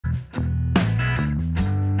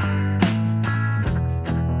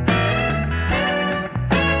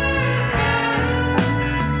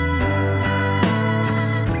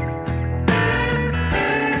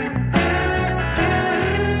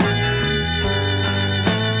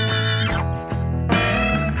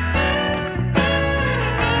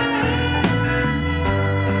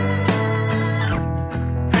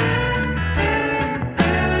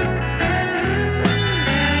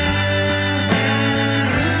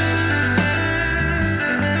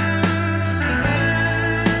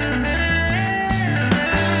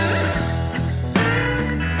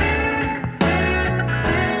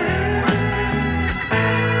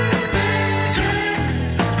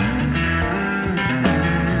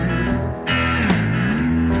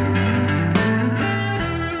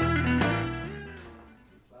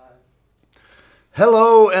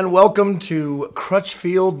and welcome to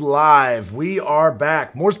Crutchfield Live. We are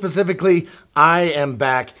back. More specifically, I am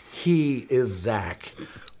back. He is Zach.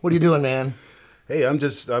 What are you doing, man? Hey, I'm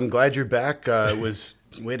glad you're back.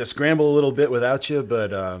 We had to scramble a little bit without you,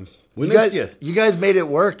 but we missed you. You guys made it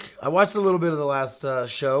work. I watched a little bit of the last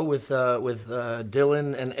show with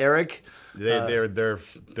Dylan and Eric.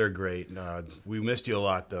 They're great. We missed you a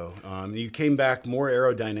lot, though. You came back more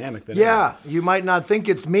aerodynamic than ever. You might not think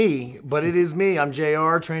it's me, but it is me. I'm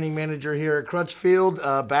JR, training manager here at Crutchfield,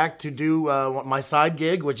 back to do my side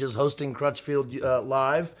gig, which is hosting Crutchfield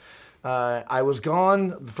Live. I was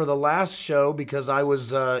gone for the last show because I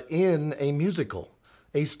was in a musical,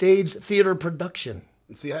 a stage theater production.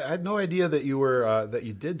 See, I had no idea that you were that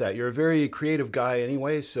you did that. You're a very creative guy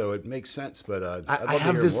anyway, so it makes sense. But I'd love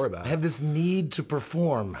to hear more about it. I have this need to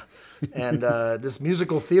perform, and this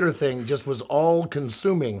musical theater thing just was all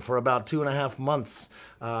consuming for about 2.5 months.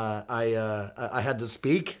 I had to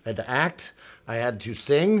speak, I had to act, I had to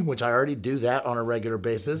sing, which I already do that on a regular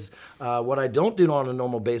basis. What I don't do on a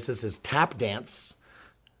normal basis is tap dance.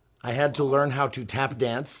 I had to learn how to tap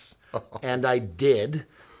dance, and I did.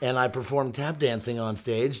 And I performed tap dancing on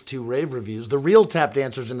stage to rave reviews. The real tap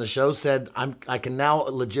dancers in the show said, I can now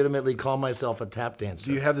legitimately call myself a tap dancer.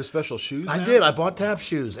 Do you have the special shoes now? I did. I bought tap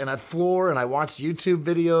shoes and at floor, and I watched YouTube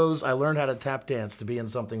videos. I learned how to tap dance to be in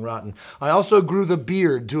Something Rotten. I also grew the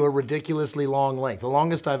beard to a ridiculously long length, the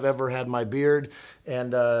longest I've ever had my beard.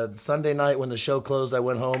 And Sunday night when the show closed, I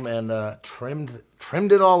went home and trimmed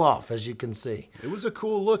it all off, as you can see. It was a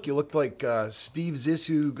cool look. You looked like Steve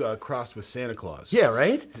Zissou crossed with Santa Claus. Yeah,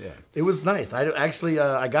 right? Yeah. It was nice.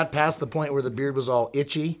 I got past the point where the beard was all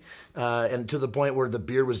itchy and to the point where the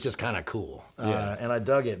beard was just kind of cool. And I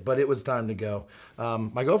dug it, but it was time to go.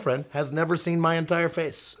 My girlfriend has never seen my entire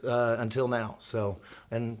face until now, so,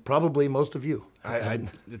 and probably most of you.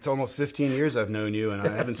 It's almost 15 years I've known you, and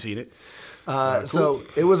I haven't seen it. Cool. So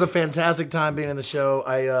it was a fantastic time being in the show.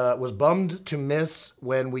 I was bummed to miss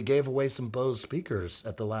when we gave away some Bose speakers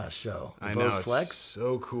at the last show. I Bose know, Flex.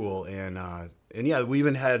 So cool, and yeah, we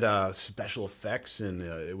even had special effects, and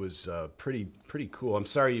it was pretty cool. I'm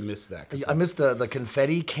sorry you missed that. I missed the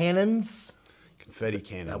confetti cannons. Confetti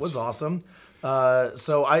cannons. That was awesome.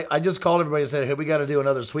 So I just called everybody and said, hey, we got to do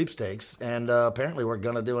another sweepstakes. And apparently we're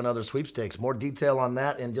going to do another sweepstakes. More detail on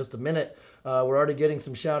that in just a minute. We're already getting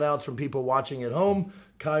some shout outs from people watching at home.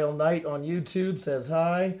 Kyle Knight on YouTube says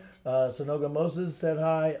hi. Sonoga Moses said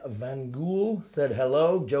hi. Van Gool said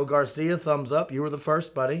hello. Joe Garcia, thumbs up. You were the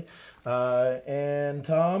first, buddy. And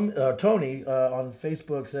Tony on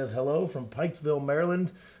Facebook says hello from Pikesville,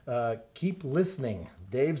 Maryland. Keep listening.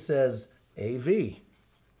 Dave says AV.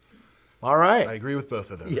 All right. I agree with both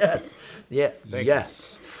of them. Yes. Yeah. Thank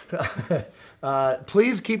yes.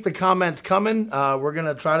 Please keep the comments coming. We're going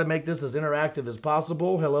to try to make this as interactive as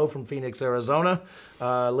possible. Hello from Phoenix, Arizona.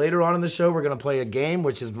 Later on in the show, we're going to play a game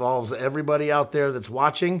which involves everybody out there that's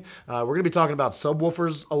watching. We're going to be talking about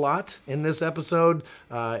subwoofers a lot in this episode.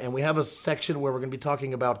 And we have a section where we're going to be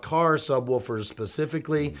talking about car subwoofers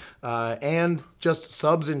specifically and just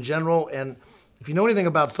subs in general. And if you know anything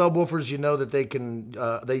about subwoofers, you know that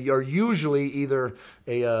they are usually either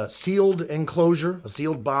a sealed enclosure, a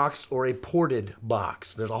sealed box, or a ported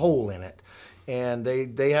box. There's a hole in it. And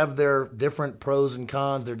they have their different pros and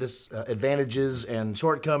cons, their advantages and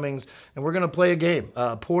shortcomings. And we're going to play a game,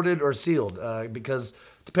 ported or sealed, because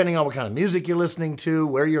depending on what kind of music you're listening to,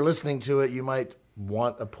 where you're listening to it, you might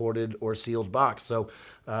want a ported or sealed box. So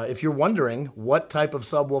if you're wondering what type of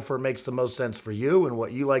subwoofer makes the most sense for you and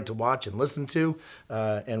what you like to watch and listen to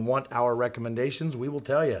and want our recommendations, we will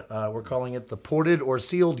tell you. We're calling it the ported or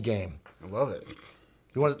sealed game. I love it.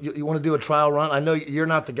 You want to do a trial run? I know you're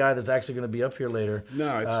not the guy that's actually going to be up here later.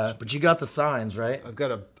 No, but you got the signs, right? I've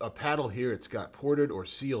got a paddle here. It's got ported or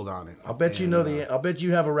sealed on it. I'll bet I'll bet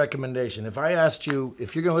you have a recommendation. If I asked you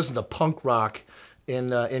if you're going to listen to punk rock in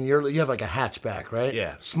you have like a hatchback, right?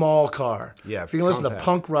 Yeah. Small car. Yeah. If you're going to listen to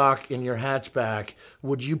punk rock in your hatchback,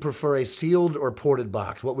 would you prefer a sealed or ported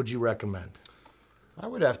box? What would you recommend? I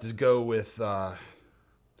would have to go with.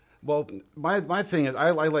 Well, my thing is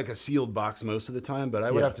I like a sealed box most of the time, but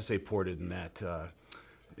I would have to say ported in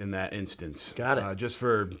that instance. Got it. Just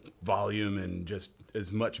for volume and just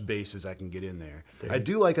as much bass as I can get in there. I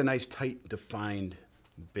do like a nice tight defined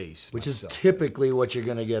bass, which is typically what you're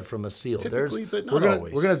going to get from a seal. Typically, but not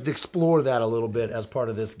always. We're going to explore that a little bit as part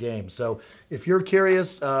of this game. So if you're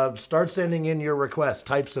curious, start sending in your requests,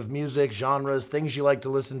 types of music, genres, things you like to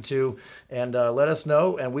listen to, and let us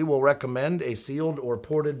know, and we will recommend a sealed or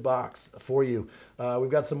ported box for you.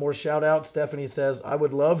 We've got some more shout-outs. Stephanie says, I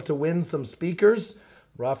would love to win some speakers.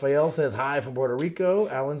 Rafael says hi from Puerto Rico.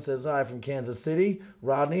 Alan says hi from Kansas City.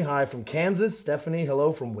 Rodney, hi from Kansas. Stephanie,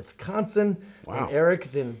 hello from Wisconsin. Wow. And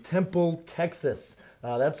Eric's in Temple, Texas.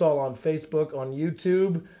 That's all on Facebook, on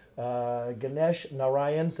YouTube. Ganesh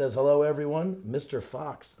Narayan says hello, everyone. Mr.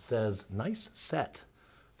 Fox says nice set.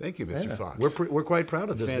 Thank you, Mr. Fox. We're quite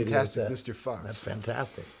proud of this fantastic video set. Mr. Fox. That's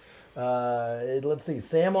fantastic. Let's see.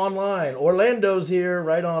 Sam Online. Orlando's here.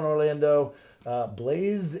 Right on, Orlando.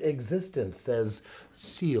 Blazed Existence says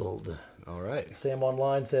sealed. All right. Sam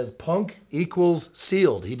Online says punk equals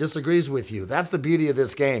sealed. He disagrees with you. That's the beauty of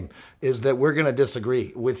this game, is that we're going to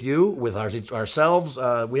disagree with you, with ourselves.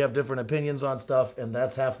 We have different opinions on stuff, and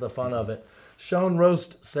that's half the fun of it. Sean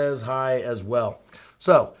Roast says hi as well.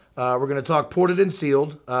 So we're going to talk ported and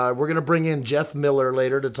sealed. We're going to bring in Jeff Miller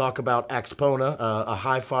later to talk about Axpona, a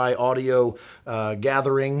hi-fi audio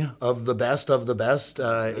gathering of the best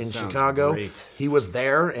in Chicago. Great. He was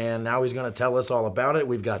there, and now he's going to tell us all about it.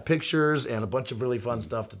 We've got pictures and a bunch of really fun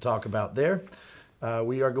stuff to talk about there.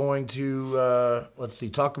 We are going to,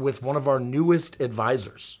 talk with one of our newest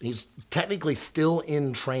advisors. He's technically still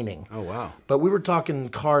in training. Oh, wow. But we were talking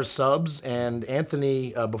car subs, and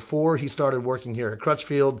Anthony, before he started working here at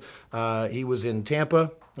Crutchfield, he was in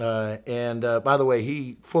Tampa. And by the way,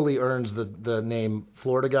 he fully earns the name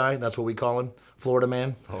Florida Guy. That's what we call him. Florida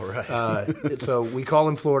Man. All right. So we call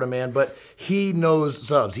him Florida Man, but he knows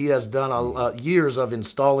subs. He has done years of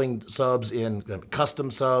installing subs in custom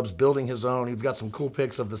subs, building his own. He's got some cool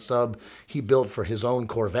pics of the sub he built for his own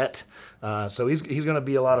Corvette. So he's going to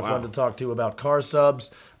be a lot of fun to talk to about car subs.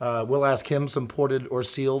 We'll ask him some ported or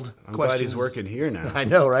sealed I'm questions. glad he's working here now. I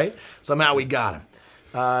know, right? Somehow we got him.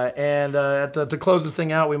 To close this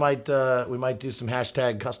thing out, we might do some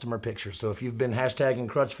hashtag customer pictures. So if you've been hashtagging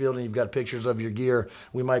Crutchfield and you've got pictures of your gear,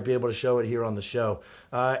 we might be able to show it here on the show.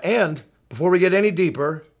 And before we get any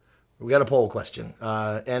deeper, we got a poll question.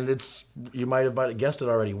 And it's, you might have guessed it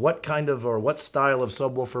already. What kind of or what style of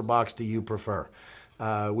subwoofer box do you prefer?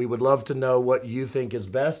 We would love to know what you think is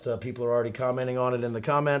best. People are already commenting on it in the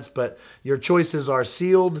comments, but your choices are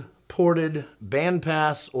sealed, ported,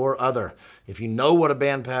 bandpass, or other. If you know what a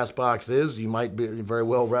bandpass box is, you might very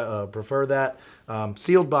well prefer that.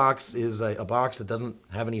 Sealed box is a box that doesn't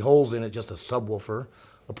have any holes in it, just a subwoofer.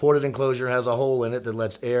 A ported enclosure has a hole in it that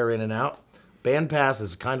lets air in and out. Bandpass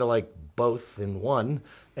is kind of like both in one.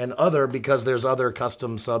 And other, because there's other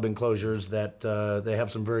custom sub enclosures that they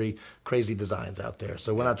have some very crazy designs out there.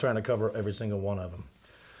 So we're not trying to cover every single one of them.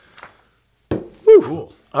 Whew.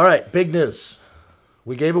 Cool. All right, big news.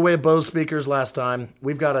 We gave away Bose speakers last time.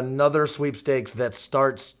 We've got another sweepstakes that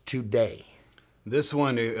starts today. This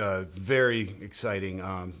one, very exciting.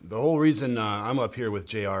 The whole reason I'm up here with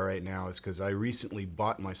JR right now is because I recently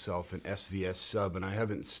bought myself an SVS sub, and I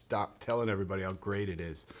haven't stopped telling everybody how great it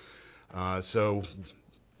is. So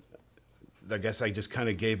I guess I just kind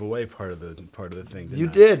of gave away part of the thing. You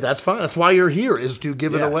did. That's fine. That's why you're here, is to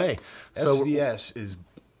give it away. So SVS is,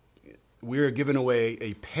 we're giving away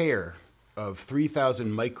a pair of 3,000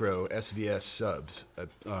 micro SVS subs.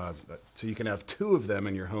 So you can have 2 of them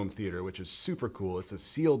in your home theater, which is super cool. It's a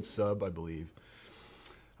sealed sub, I believe.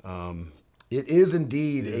 It is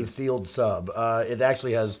indeed a sealed sub. It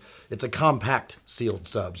actually it's a compact sealed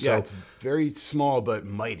sub. So yeah, it's very small but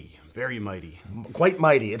mighty. Very mighty. Quite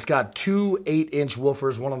mighty. It's got 2 8-inch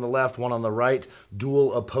woofers, one on the left, one on the right,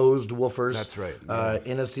 dual opposed woofers. That's right.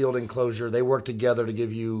 In a sealed enclosure. They work together to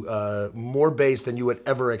give you more bass than you would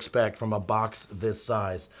ever expect from a box this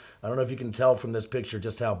size. I don't know if you can tell from this picture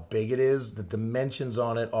just how big it is. The dimensions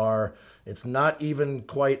on it are, it's not even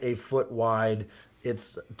quite a foot wide.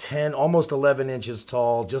 It's 10, almost 11 inches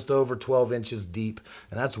tall, just over 12 inches deep,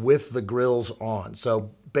 and that's with the grills on.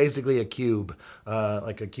 So basically a cube,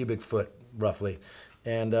 like a cubic foot, roughly.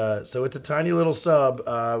 And so it's a tiny little sub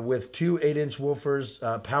with 2 8-inch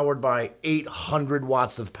woofers powered by 800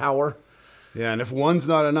 watts of power. Yeah, and if one's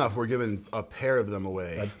not enough, we're giving a pair of them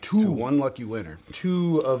away to one lucky winner.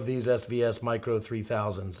 2 of these SVS Micro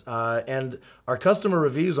 3000s. And our customer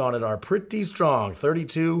reviews on it are pretty strong.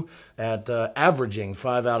 32 at averaging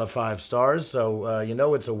 5 out of 5 stars. So you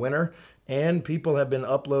know it's a winner. And people have been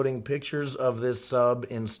uploading pictures of this sub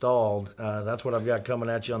installed. That's what I've got coming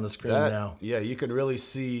at you on the screen now. Yeah, you can really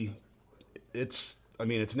see it's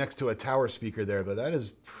next to a tower speaker there, but that is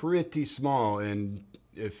pretty small. And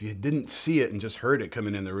if you didn't see it and just heard it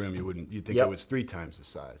coming in the room, you'd think it was 3 times the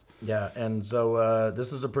size. Yeah, and so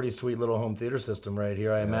this is a pretty sweet little home theater system right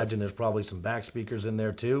here. I imagine there's probably some back speakers in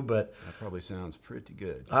there too, but that probably sounds pretty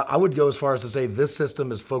good. I would go as far as to say this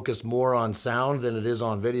system is focused more on sound than it is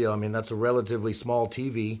on video. I mean, that's a relatively small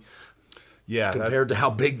TV. Yeah, compared to how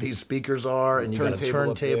big these speakers are, and you got a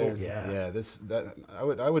turntable. Yeah,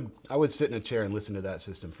 I would sit in a chair and listen to that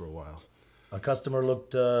system for a while. A customer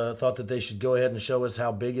thought that they should go ahead and show us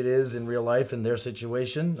how big it is in real life in their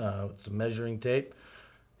situation. It's a measuring tape.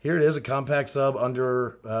 Here it is, a compact sub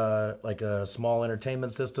under like a small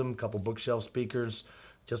entertainment system, couple bookshelf speakers,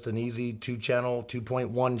 just an easy 2-channel,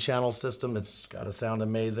 2.1 channel system. It's got to sound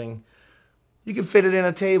amazing. You can fit it in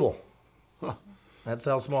a table. Huh. That's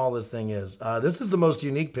how small this thing is. This is the most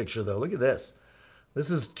unique picture, though. Look at this. This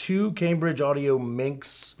is 2 Cambridge Audio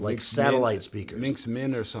Minx, like satellite speakers. Minx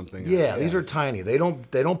Min or something. Yeah, these are tiny. They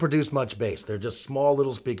don't produce much bass. They're just small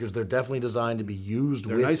little speakers. They're definitely designed to be used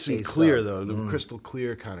with. They're nice and clear though. The crystal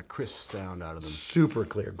clear, kind of crisp sound out of them. Super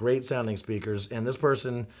clear, great sounding speakers. And this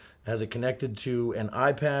person has it connected to an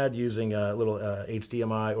iPad using a little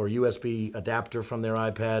HDMI or USB adapter from their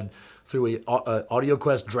iPad through a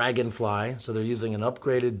AudioQuest Dragonfly. So they're using an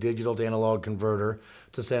upgraded digital to analog converter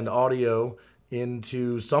to send audio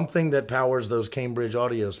into something that powers those Cambridge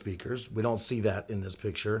audio speakers. We don't see that in this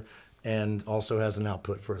picture, and also has an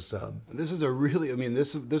output for a sub. This is a really, I mean,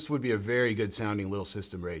 this would be a very good sounding little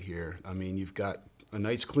system right here. I mean, you've got a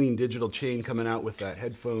nice clean digital chain coming out with that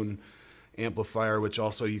headphone amplifier, which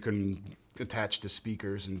also you can attach to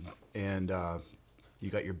speakers, and you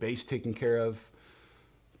got your bass taken care of.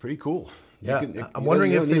 Pretty cool. Yeah, I'm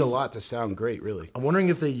wondering if they need a lot to sound great, really. I'm wondering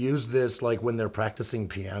if they use this like when they're practicing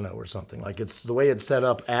piano or something. Like it's the way it's set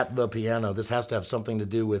up at the piano. This has to have something to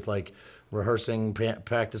do with like rehearsing,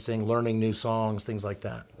 practicing, learning new songs, things like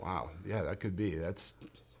that. Wow. Yeah, that could be. That's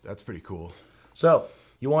pretty cool. So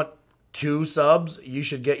you want 2 subs? You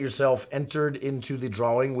should get yourself entered into the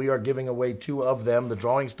drawing. We are giving away 2 of them. The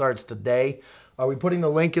drawing starts today. Are we putting the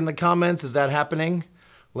link in the comments? Is that happening?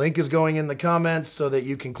 Link is going in the comments so that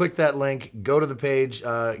you can click that link, go to the page,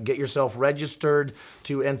 get yourself registered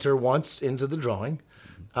to enter once into the drawing.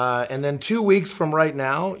 And then 2 weeks from right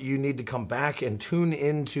now, you need to come back and tune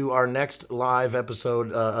into our next live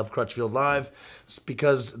episode of Crutchfield Live,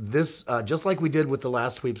 because this, just like we did with the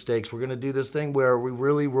last sweepstakes, we're going to do this thing where we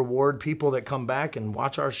really reward people that come back and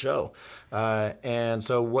watch our show. And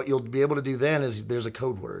so what you'll be able to do then is there's a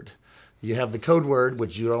code word. You have the code word,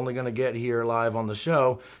 which you're only going to get here live on the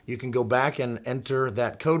show. You can go back and enter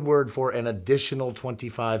that code word for an additional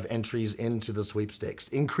 25 entries into the sweepstakes,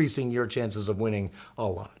 increasing your chances of winning a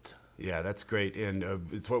lot. Yeah, that's great. And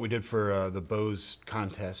it's what we did for the Bose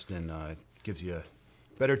contest, and gives you a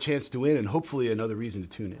better chance to win and hopefully another reason to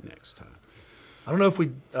tune in next time. I don't know if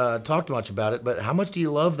we talked much about it, but how much do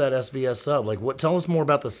you love that SVS sub? Like, tell us more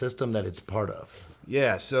about the system that it's part of.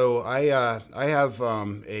 Yeah, so I have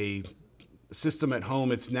a system at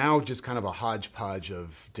home. It's now just kind of a hodgepodge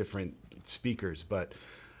of different speakers, but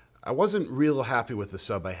I wasn't real happy with the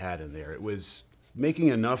sub I had in there. It was making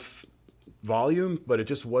enough volume, but it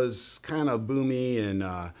just was kind of boomy, and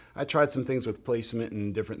I tried some things with placement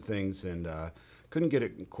and different things, and couldn't get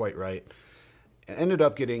it quite right. I ended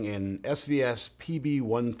up getting an SVS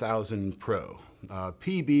PB1000 Pro.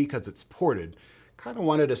 PB because it's ported. Kind of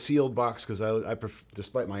wanted a sealed box because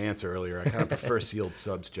despite my answer earlier, I kind of prefer sealed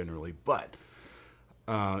subs generally. But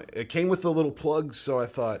it came with the little plugs, so I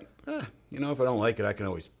thought, if I don't like it, I can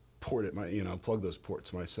always port it, plug those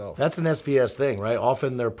ports myself. That's an SVS thing, right?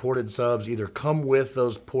 Often their ported subs either come with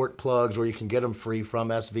those port plugs, or you can get them free from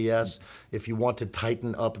SVS if you want to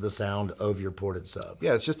tighten up the sound of your ported sub.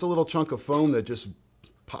 Yeah, it's just a little chunk of foam that just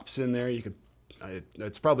pops in there. You could.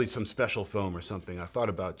 It's probably some special foam or something. I thought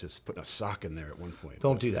about just putting a sock in there at one point.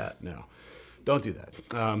 Don't do that. No, don't do that.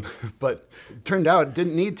 But it turned out it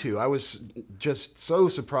didn't need to. I was just so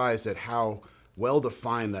surprised at how well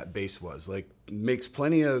defined that bass was. Like, makes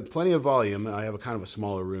plenty of volume. I have a kind of a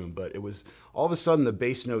smaller room, but it was all of a sudden the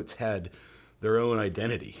bass notes had their own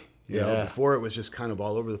identity. You know, before it was just kind of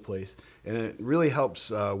all over the place, and it really helps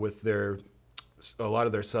with a lot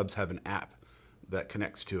of their subs have an app that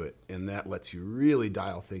connects to it, and that lets you really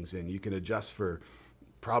dial things in. You can adjust for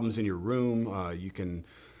problems in your room.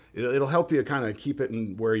 It'll help you kind of keep it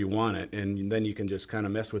in where you want it, and then you can just kind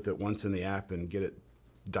of mess with it once in the app and get it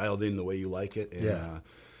dialed in the way you like it. And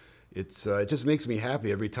it just makes me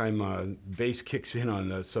happy every time bass kicks in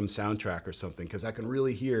on some soundtrack or something, because I can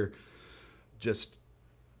really hear just,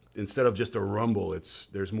 instead of just a rumble,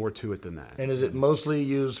 there's more to it than that. And is it mostly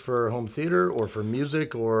used for home theater or for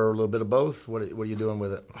music or a little bit of both? What are you doing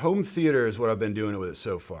with it? Home theater is what I've been doing with it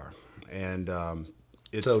so far. And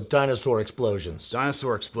so dinosaur explosions.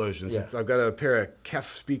 Dinosaur explosions. Yeah. I've got a pair of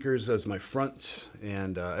Kef speakers as my front,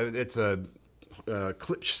 and it's a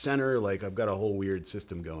Klipsch center. Like, I've got a whole weird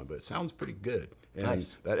system going, but it sounds pretty good. And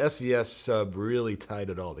that SVS sub really tied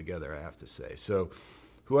it all together, I have to say. So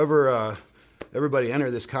whoever everybody enter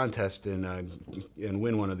this contest and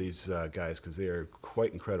win one of these guys because they are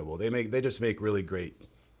quite incredible. They just make really great.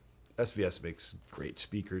 SVS makes great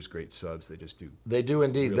speakers, great subs. They just do. They do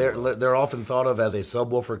indeed. Really They're often thought of as a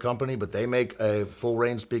subwoofer company, but they make a full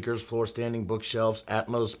range speakers, floor standing bookshelves,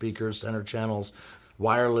 Atmos speakers, center channels,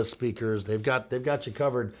 wireless speakers. They've got you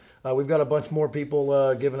covered. We've got a bunch more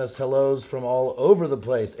people giving us hellos from all over the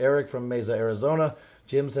place. Eric from Mesa, Arizona.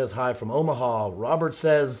 Jim says hi from Omaha. Robert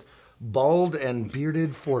says bald and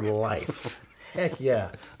bearded for life. Heck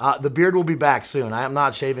yeah. The beard will be back soon. I am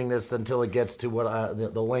not shaving this until it gets to what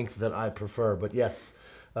the length that I prefer. But yes.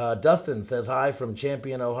 Dustin says hi from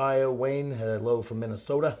Champion, Ohio. Wayne, hello from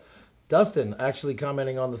Minnesota. Dustin actually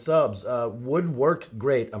commenting on the subs. Would work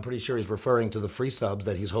great. I'm pretty sure he's referring to the free subs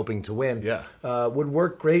that he's hoping to win. Yeah. Would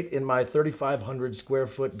work great in my 3,500 square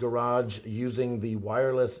foot garage using the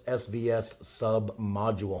wireless SVS sub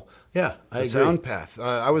module. Yeah, I agree. Sound path.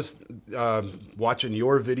 I was watching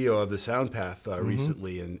your video of the sound path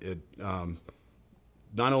recently, and it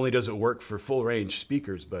not only does it work for full range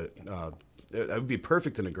speakers, but it would be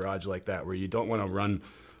perfect in a garage like that where you don't want to run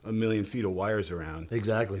a million feet of wires around.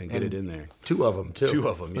 Exactly. And get it in there. 2 of them, too. 2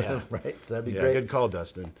 of them, yeah. Right, so that'd be Yeah, great. good call,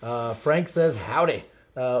 Dustin. Frank says howdy.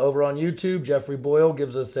 Over on YouTube, Jeffrey Boyle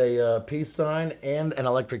gives us a peace sign and an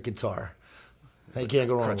electric guitar. You can't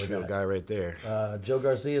go wrong with Crutchfield that. guy right there. Joe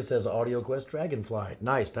Garcia says Audio Quest Dragonfly.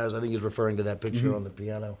 Nice. I think he's referring to that picture on the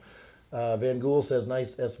piano. Van Gool says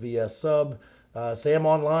nice SVS sub. Sam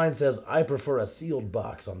Online says I prefer a sealed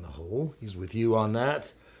box on the whole. He's with you on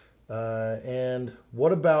that. And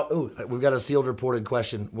what about, we've got a sealed reported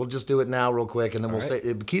question. We'll just do it now real quick, and then we'll say,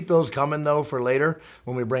 keep those coming, though, for later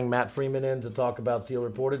when we bring Matt Freeman in to talk about sealed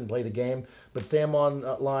reported and play the game. But Sam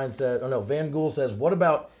Online says, Van Gool says, what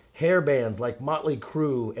about hair bands like Motley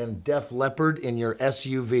Crue and Def Leppard in your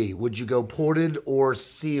SUV? Would you go ported or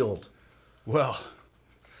sealed? Well,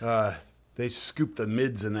 they scoop the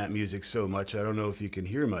mids in that music so much, I don't know if you can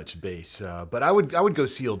hear much bass. But I would go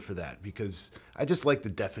sealed for that because I just like the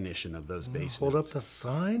definition of those bass Hold notes. up the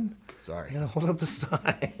sign? Sorry. Yeah, hold up the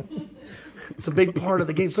sign. It's a big part of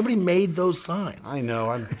the game. Somebody made those signs. I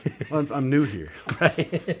know. I'm new here.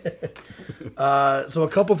 Right. So a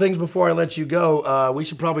couple things before I let you go. We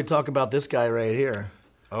should probably talk about this guy right here.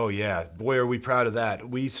 Oh, yeah. Boy, are we proud of that.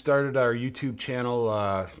 We started our YouTube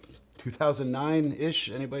channel 2009-ish.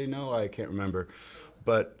 Anybody know? I can't remember.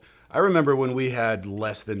 But I remember when we had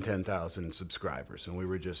less than 10,000 subscribers, and we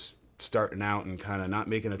were just starting out and kind of not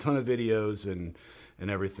making a ton of videos and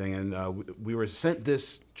everything. And we were sent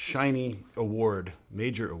this shiny award,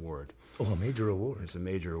 major award. Oh, a major award. It's a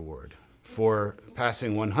major award for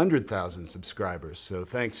passing 100,000 subscribers. So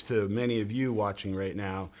thanks to many of you watching right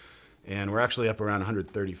now. And we're actually up around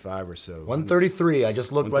 135 or so. 133. I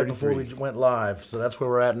just looked right before we went live. So that's where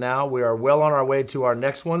we're at now. We are well on our way to our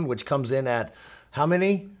next one, which comes in at how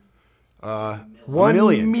many? 1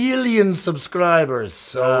 million subscribers.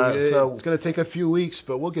 So it's going to take a few weeks,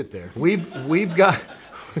 but we'll get there. We've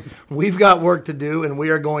got work to do, and we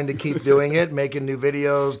are going to keep doing it, making new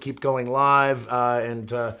videos, keep going live,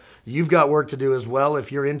 and you've got work to do as well.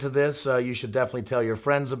 If you're into this, you should definitely tell your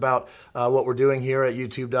friends about what we're doing here at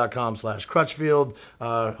youtube.com/Crutchfield.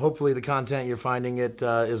 Hopefully the content you're finding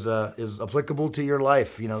is applicable to your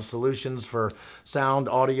life. Solutions for sound,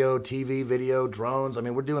 audio, TV, video, drones. I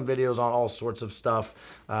mean, we're doing videos on all sorts of stuff,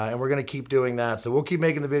 and we're going to keep doing that. So we'll keep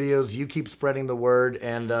making the videos. You keep spreading the word,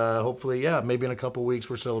 and hopefully, maybe in a couple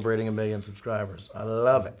weeks we're celebrating 1 million subscribers. I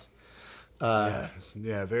love it.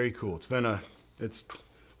 Yeah, very cool.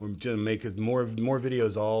 We're going to make more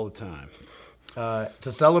videos all the time.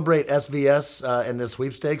 To celebrate SVS and the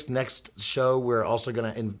sweepstakes, next show we're also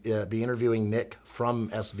going to be interviewing Nick from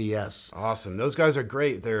SVS. Awesome. Those guys are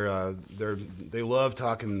great. They love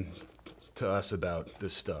talking to us about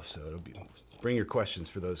this stuff. So bring your questions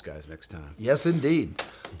for those guys next time. Yes, indeed.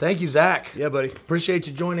 Thank you, Zach. Yeah, buddy. Appreciate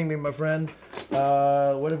you joining me, my friend.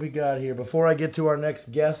 What have we got here? Before I get to our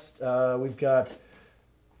next guest, we've got...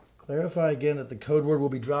 Clarify again that the code word will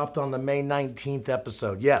be dropped on the May 19th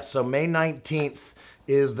episode. Yes, so May 19th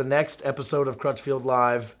is the next episode of Crutchfield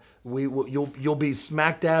Live. You'll be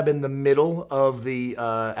smack dab in the middle of the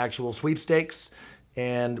actual sweepstakes,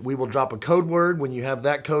 and we will drop a code word. When you have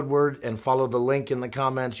that code word and follow the link in the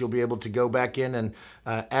comments, you'll be able to go back in and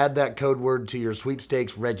add that code word to your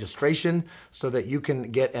sweepstakes registration so that you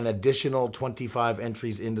can get an additional 25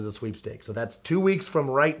 entries into the sweepstakes. So that's 2 weeks from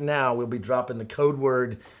right now. We'll be dropping the code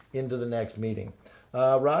word into the next meeting.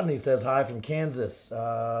 Rodney says hi from Kansas.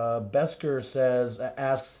 Besker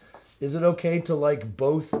asks, is it okay to like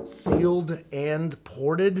both sealed and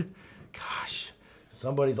ported? Gosh,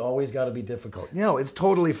 Somebody's always got to be difficult. No, it's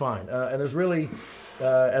totally fine. And there's really,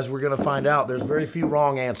 as we're going to find out, there's very few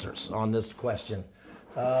wrong answers on this question.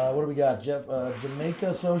 What do we got? Jeff,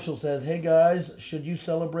 Jamaica Social says, hey guys, should you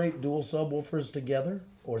celebrate dual subwoofers together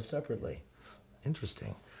or separately?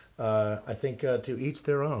 Interesting. I think to each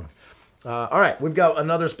their own. All right, we've got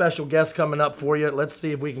another special guest coming up for you. Let's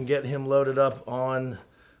see if we can get him loaded up on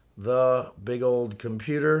the big old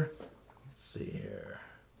computer. Let's see here.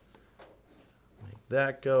 Make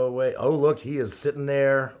that go away. Oh, look, he is sitting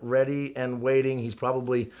there ready and waiting. He's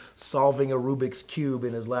probably solving a Rubik's Cube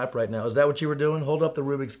in his lap right now. Is that what you were doing? Hold up the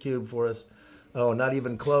Rubik's Cube for us. Oh, not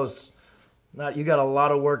even close. You got a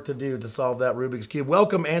lot of work to do to solve that Rubik's Cube.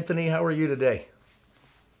 Welcome, Anthony. How are you today?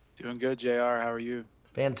 Doing good, JR. How are you?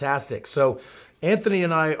 Fantastic. So Anthony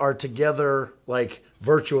and I are together like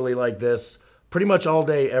virtually like this pretty much all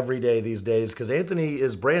day, every day these days, because Anthony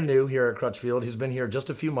is brand new here at Crutchfield. He's been here just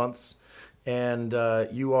a few months, and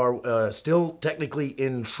you are still technically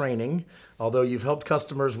in training. Although you've helped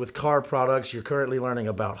customers with car products, you're currently learning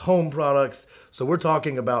about home products. So we're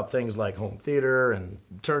talking about things like home theater and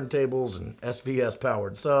turntables and SVS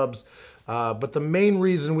powered subs. But the main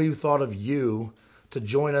reason we thought of you to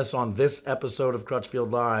join us on this episode of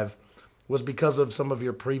Crutchfield Live was because of some of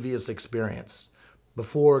your previous experience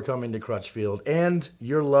before coming to Crutchfield and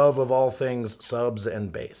your love of all things subs and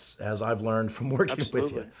bass, as I've learned from working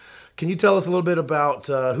with you. Can you tell us a little bit about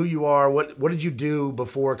who you are? What did you do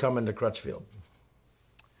before coming to Crutchfield?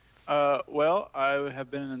 Well, I have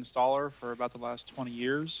been an installer for about the last 20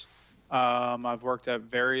 years. I've worked at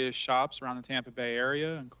various shops around the Tampa Bay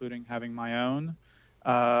area, including having my own.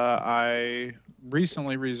 I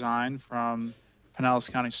recently resigned from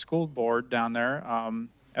Pinellas County School Board down there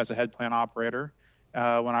as a head plant operator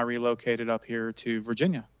when I relocated up here to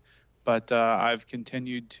Virginia. But I've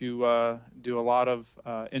continued to do a lot of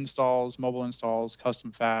installs, mobile installs,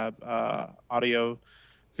 custom fab, audio,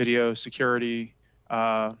 video, security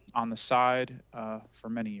on the side for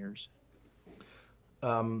many years.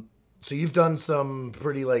 So you've done some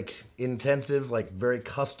pretty like intensive, like very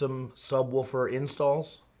custom subwoofer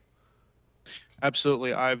installs?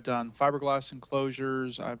 Absolutely. I've done fiberglass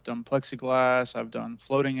enclosures. I've done plexiglass. I've done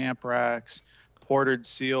floating amp racks, ported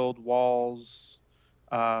sealed walls,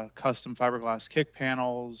 custom fiberglass kick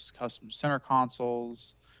panels, custom center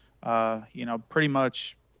consoles, pretty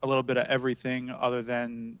much a little bit of everything other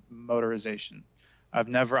than motorization. I've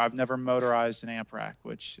never motorized an amp rack,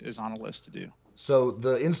 which is on a list to do. So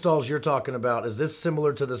the installs you're talking about, is this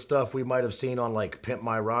similar to the stuff we might have seen on like Pimp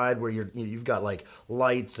My Ride, where you've got like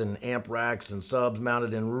lights and amp racks and subs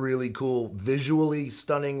mounted in really cool, visually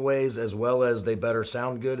stunning ways, as well as they better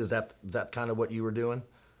sound good? Is that kind of what you were doing?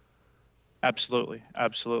 Absolutely.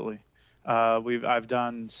 I've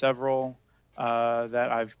done several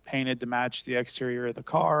that I've painted to match the exterior of the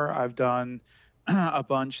car. I've done a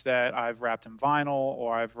bunch that I've wrapped in vinyl,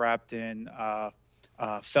 or I've wrapped in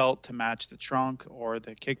felt to match the trunk or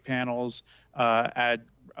the kick panels, add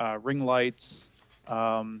ring lights,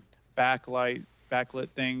 backlit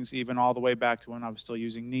things, even all the way back to when I was still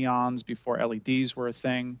using neons before LEDs were a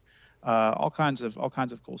thing. All kinds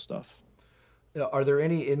of cool stuff. Are there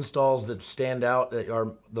any installs that stand out that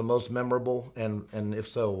are the most memorable, and if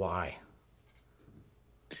so, why?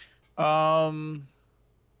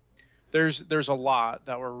 There's a lot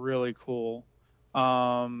that were really cool.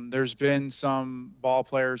 There's been some ball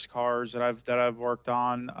players' cars that I've worked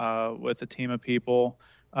on with a team of people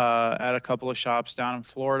at a couple of shops down in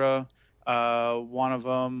Florida. One of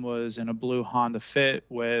them was in a blue Honda Fit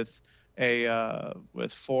with 4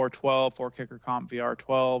 kicker comp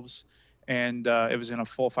VR12s, and it was in a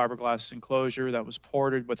full fiberglass enclosure that was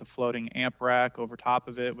ported with a floating amp rack over top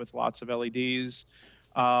of it with lots of LEDs.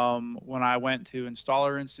 When I went to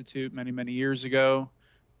Installer Institute many years ago,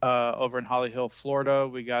 over in Holly Hill, Florida,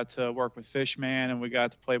 we got to work with Fishman, and we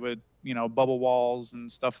got to play with, bubble walls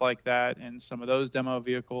and stuff like that in some of those demo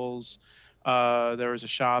vehicles. There was a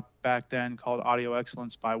shop back then called Audio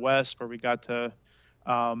Excellence by West, where we got to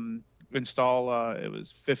install, it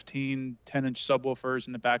was 15 10-inch subwoofers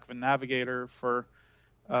in the back of a Navigator for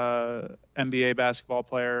NBA basketball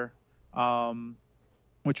player,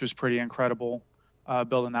 which was pretty incredible.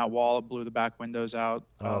 Building that wall, it blew the back windows out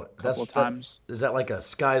a couple of times. Is that like a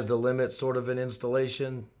sky's the limit sort of an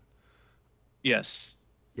installation? Yes.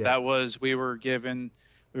 Yeah. That was, we were given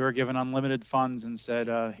unlimited funds and said,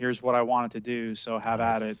 here's what I wanted to do, so have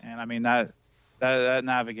at it. And I mean, that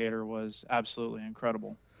Navigator was absolutely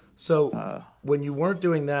incredible. So when you weren't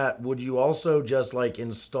doing that, would you also just like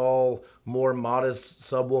install more modest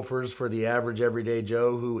subwoofers for the average everyday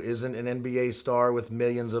Joe who isn't an NBA star with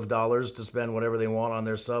millions of dollars to spend whatever they want on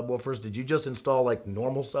their subwoofers? Did you just install like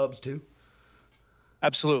normal subs too?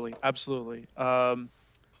 Absolutely, absolutely.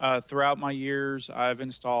 Throughout my years, I've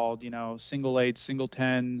installed, single eights, single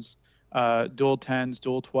tens, dual tens,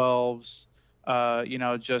 dual 12s,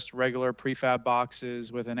 just regular prefab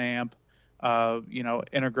boxes with an amp,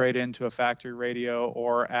 integrate into a factory radio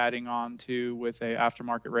or adding on to with a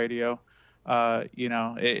aftermarket radio.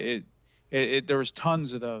 There was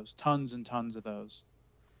tons of those, tons and tons of those.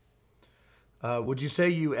 Would you say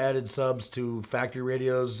you added subs to factory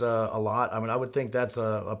radios a lot? I mean, I would think that's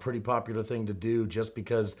a pretty popular thing to do just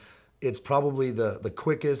because it's probably the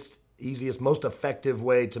quickest, easiest, most effective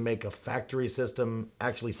way to make a factory system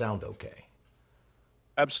actually sound okay.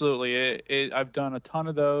 Absolutely. I've done a ton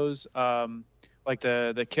of those, like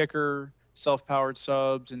the kicker self-powered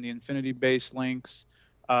subs and the infinity base links.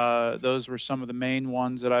 Those were some of the main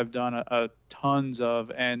ones that I've done a tons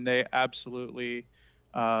of, and they absolutely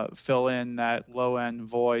fill in that low end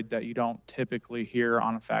void that you don't typically hear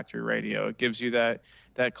on a factory radio. It gives you that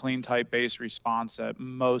clean type bass response that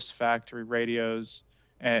most factory radios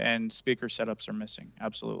and speaker setups are missing.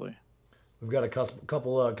 Absolutely. We've got a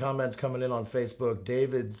couple comments coming in on Facebook.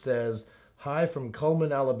 David says, "Hi from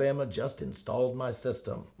Cullman, Alabama. Just installed my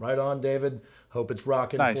system." Right on, David. Hope it's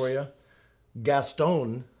rocking for Nice. you.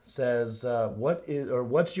 Gaston says,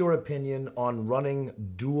 what's your opinion on running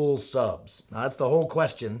dual subs?" Now, that's the whole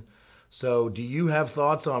question. So, do you have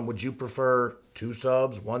thoughts on would you prefer two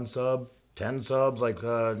subs, one sub, 10 subs, like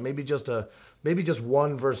maybe just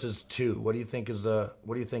one versus two? What do you think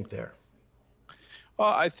what do you think there? Well,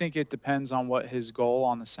 I think it depends on what his goal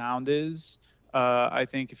on the sound is. I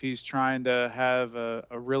think if he's trying to have a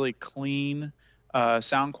really clean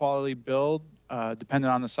sound quality build, depending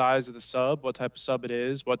on the size of the sub, what type of sub it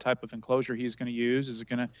is, what type of enclosure he's going to use, is it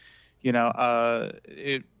going to,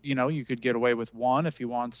 you could get away with one if he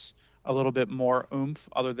wants a little bit more oomph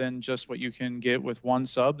other than just what you can get with one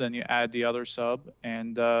sub. Then you add the other sub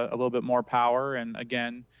and a little bit more power. And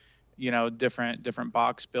again, different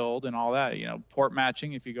box build and all that, port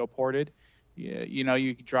matching. If you go ported,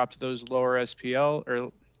 you could drop to those lower SPL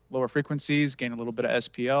or lower frequencies, gain a little bit of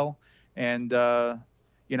SPL. And,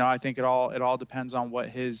 I think it all depends on what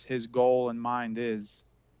his goal in mind is.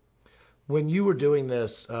 When you were doing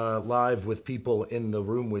this live with people in the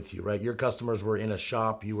room with you, right? Your customers were in a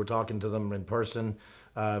shop. You were talking to them in person.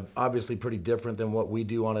 Obviously, pretty different than what we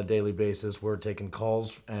do on a daily basis. We're taking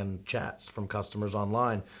calls and chats from customers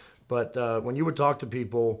online. But when you would talk to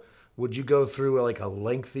people, would you go through like a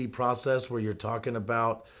lengthy process where you're talking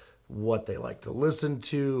about what they like to listen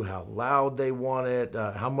to, how loud they want it,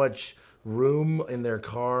 how much room in their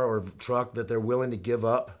car or truck that they're willing to give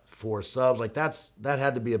up for subs? Like that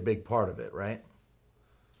had to be a big part of it, right?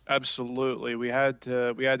 Absolutely. We had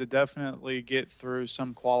to definitely get through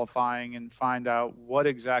some qualifying and find out what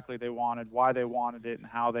exactly they wanted, why they wanted it, and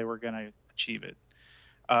how they were going to achieve it.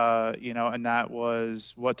 And that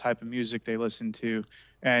was what type of music they listened to.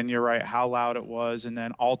 And you're right, how loud it was. And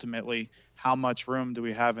then ultimately, how much room do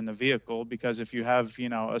we have in the vehicle? Because if you have,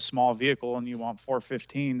 a small vehicle and you want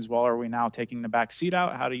 415s, well, are we now taking the back seat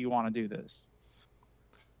out? How do you want to do this?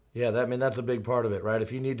 Yeah, that's a big part of it, right?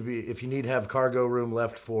 If you need to have cargo room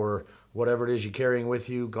left for whatever it is you're carrying with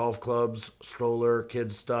you, golf clubs, stroller,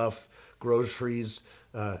 kids stuff, groceries,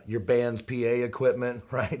 your band's PA equipment,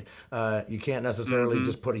 right? You can't necessarily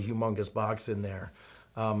just put a humongous box in there.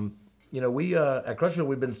 We at Crutchfield,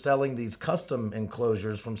 we've been selling these custom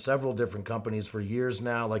enclosures from several different companies for years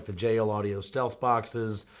now, like the JL Audio Stealth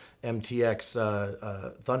boxes, MTX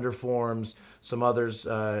Thunderforms, some others.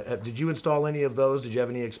 Did you install any of those? Did you have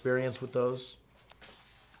any experience with those?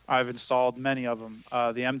 I've installed many of them.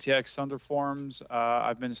 The MTX Thunderforms,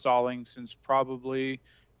 I've been installing since probably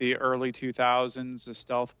the early 2000s. The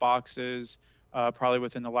Stealth boxes, probably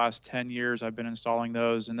within the last 10 years, I've been installing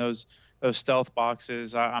those. And those Stealth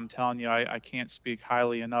boxes, I'm telling you, I can't speak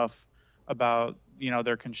highly enough about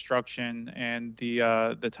their construction and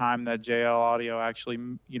the time that JL Audio actually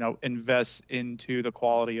invests into the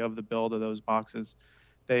quality of the build of those boxes.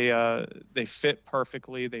 They fit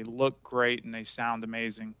perfectly, they look great, and they sound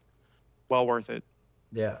amazing. Well worth it.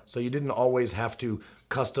 Yeah, so you didn't always have to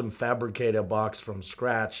custom fabricate a box from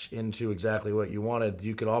scratch into exactly what you wanted.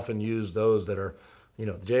 You could often use those that are,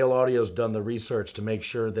 JL Audio's done the research to make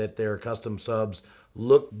sure that their custom subs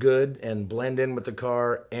look good and blend in with the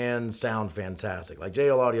car and sound fantastic. Like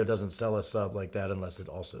JL Audio doesn't sell a sub like that unless it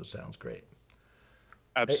also sounds great.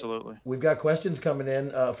 Hey, Absolutely. we've got questions coming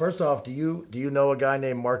in. First off, do you know a guy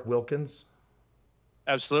named Mark Wilkins?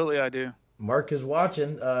 Absolutely, I do. Mark is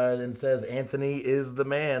watching and says Anthony is the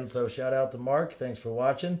man. So shout out to Mark. Thanks for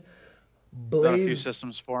watching. Done a few Blazed,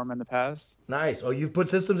 systems for him in the past. nice. Oh, you've put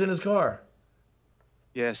systems in his car.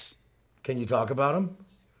 Yes. Can you talk about him?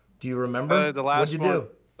 Do you remember? The What'd last you one, do?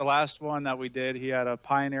 the last one that we did, he had a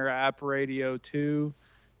Pioneer App Radio 2,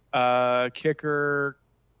 kicker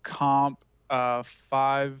comp,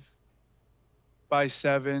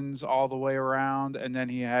 5x7s all the way around, and then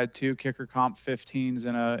he had two kicker comp 15s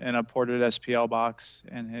in a ported SPL box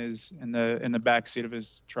in the back seat of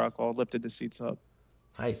his truck while it lifted the seats up,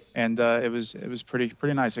 Nice. and it was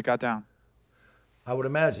pretty nice. It got down. I would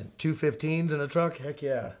imagine. Two 15s in a truck? Heck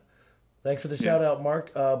yeah. Thanks for the Yeah. shout out,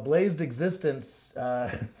 Mark. Blazed Existence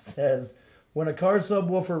says when a car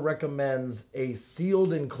subwoofer recommends a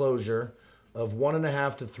sealed enclosure of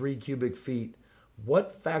 1.5 to 3 cubic feet,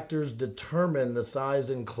 what factors determine the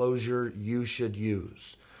size enclosure you should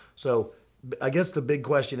use? So, I guess the big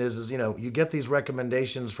question is you get these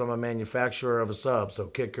recommendations from a manufacturer of a sub, so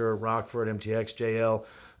Kicker, Rockford, MTX, JL.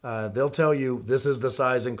 They'll tell you this is the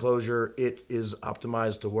size enclosure it is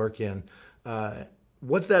optimized to work in.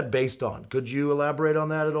 What's that based on? Could you elaborate on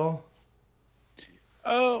that at all?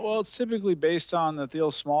 Well, it's typically based on the Thiel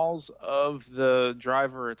Smalls of the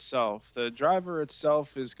driver itself. The driver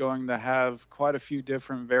itself is going to have quite a few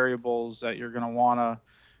different variables that you're going to want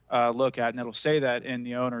to look at, and it'll say that in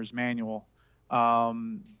the owner's manual.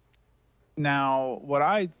 Um, Now, what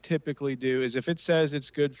I typically do is if it says it's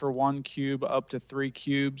good for 1 cube up to 3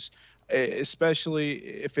 cubes, especially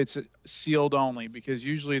if it's sealed only, because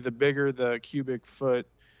usually the bigger the cubic foot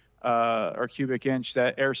or cubic inch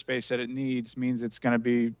that airspace that it needs means it's going to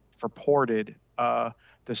be for ported.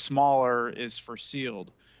 The smaller is for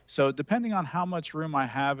sealed. So depending on how much room I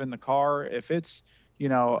have in the car, if it's,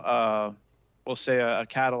 we'll say a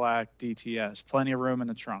Cadillac DTS, plenty of room in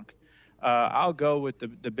the trunk. I'll go with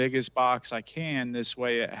the biggest box I can. This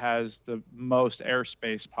way it has the most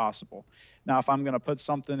airspace possible. Now, if I'm going to put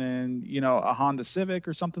something in, a Honda Civic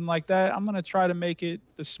or something like that, I'm going to try to make it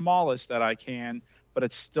the smallest that I can, but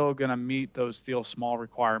it's still going to meet those Thiel Small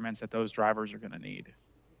requirements that those drivers are going to need.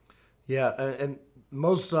 Yeah, and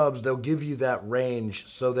most subs they'll give you that range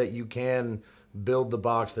so that you can build the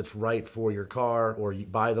box that's right for your car, or you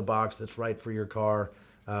buy the box that's right for your car,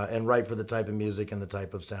 and right for the type of music and the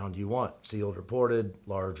type of sound you want, sealed or ported,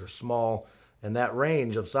 large or small, and that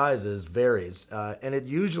range of sizes varies. And it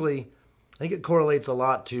usually, I think it correlates a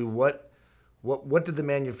lot to what did the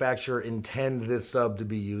manufacturer intend this sub to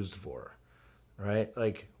be used for, right?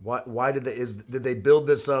 Like why did they build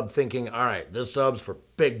this sub thinking, all right, this sub's for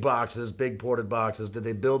big boxes, big ported boxes? Did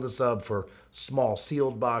they build the sub for small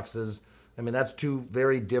sealed boxes? I mean, that's two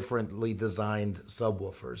very differently designed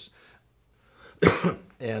subwoofers.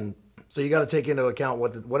 And so you got to take into account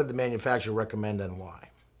what did the manufacturer recommend and why.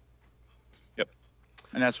 Yep.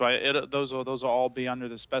 And that's why those will all be under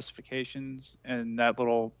the specifications and that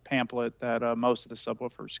little pamphlet that most of the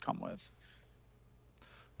subwoofers come with.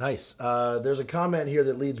 Nice. There's a comment here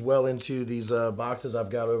that leads well into these boxes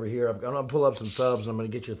I've got over here. I'm going to pull up some subs and I'm going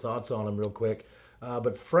to get your thoughts on them real quick.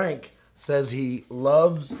 But Frank says he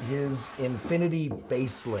loves his Infinity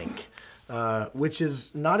Baselink. Which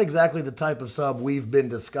is not exactly the type of sub we've been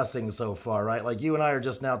discussing so far, right? Like you and I are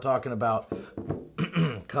just now talking about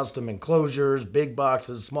custom enclosures, big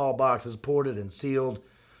boxes, small boxes, ported and sealed.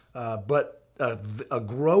 But a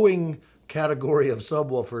growing category of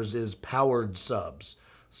subwoofers is powered subs.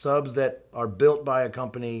 Subs that are built by a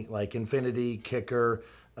company like Infinity, Kicker,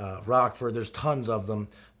 Rockford, there's tons of them,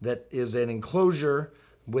 that is an enclosure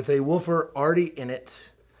with a woofer already in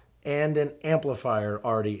it and an amplifier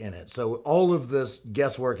already in it. So all of this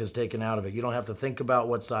guesswork is taken out of it. You don't have to think about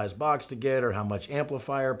what size box to get or how much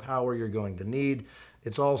amplifier power you're going to need.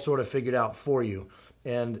 It's all sort of figured out for you.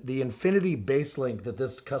 And the Infinity Baselink that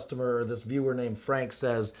this customer or this viewer named Frank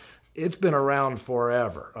says, it's been around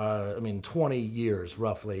forever. 20 years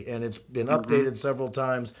roughly, and it's been updated several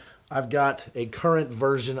times. I've got a current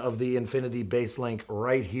version of the Infinity Baselink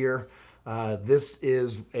right here. This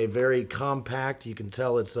is a very compact, you can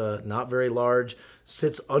tell it's not very large,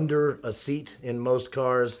 sits under a seat in most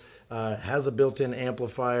cars, has a built-in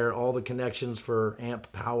amplifier, all the connections for amp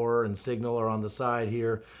power and signal are on the side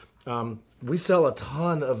here. We sell a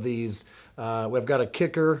ton of these. We've got a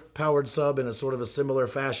Kicker powered sub in a sort of a similar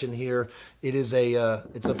fashion here. It's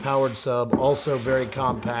a powered sub, also very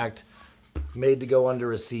compact, made to go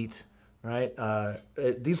under a seat. Right,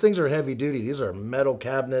 these things are heavy duty. These are metal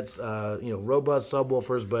cabinets, robust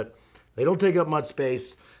subwoofers, but they don't take up much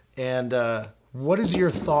space. And What is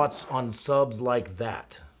your thoughts on subs like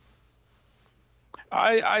that?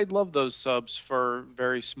 I love those subs for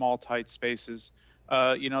very small, tight spaces.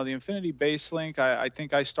 The Infinity Bass Link, I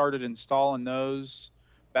think I started installing those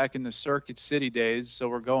back in the Circuit City days. So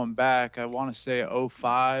we're going back, I want to say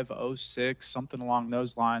 '05, '06, something along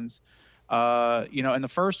those lines. And the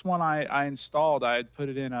first one I installed, I had put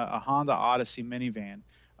it in a Honda Odyssey minivan.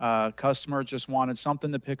 Customer just wanted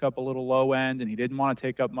something to pick up a little low end, and he didn't want to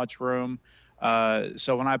take up much room.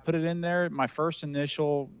 So when I put it in there, my first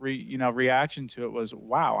initial reaction to it was,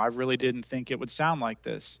 wow, I really didn't think it would sound like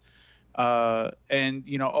this. Over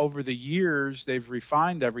the years, they've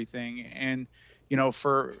refined everything. And,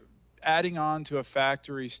 for adding on to a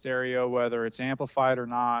factory stereo, whether it's amplified or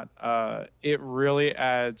not, it really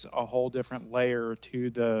adds a whole different layer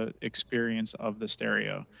to the experience of the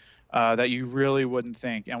stereo. That you really wouldn't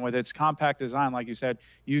think. And with its compact design, like you said,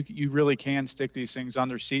 you really can stick these things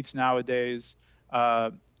under seats nowadays.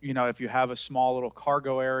 If you have a small little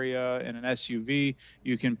cargo area in an SUV,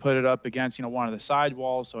 you can put it up against, one of the side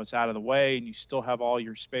walls so it's out of the way, and you still have all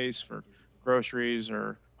your space for groceries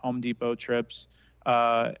or Home Depot trips.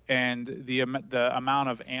 And the amount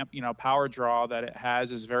of power draw that it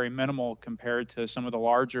has is very minimal compared to some of the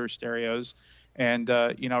larger stereos. And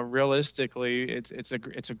realistically, it's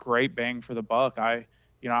a great bang for the buck. I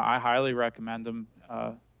highly recommend them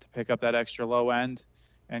to pick up that extra low end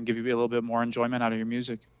and give you a little bit more enjoyment out of your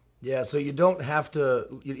music. Yeah, so you don't have to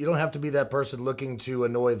be that person looking to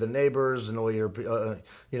annoy the neighbors, annoy your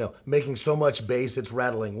making so much bass it's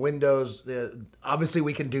rattling windows. Obviously,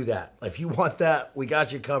 we can do that. If you want that, we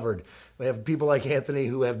got you covered. We have people like Anthony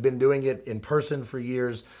who have been doing it in person for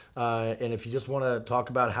years. And if you just want to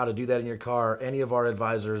talk about how to do that in your car, any of our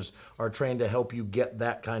advisors are trained to help you get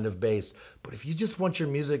that kind of bass. But if you just want your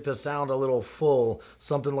music to sound a little full,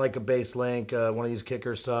 something like a Bass Link, one of these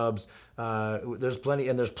kicker subs, there's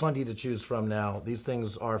plenty to choose from now. These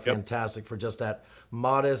things are fantastic for just that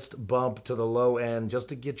modest bump to the low end, just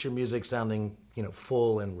to get your music sounding,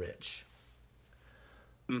 full and rich.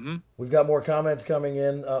 Mm-hmm. We've got more comments coming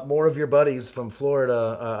in. More of your buddies from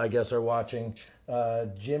Florida, I guess, are watching.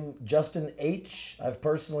 Justin H. I've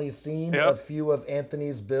personally seen a few of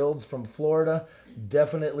Anthony's builds from Florida.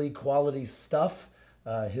 Definitely quality stuff.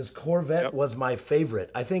 His Corvette was my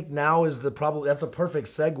favorite. I think now is that's a perfect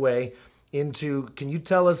segue into, can you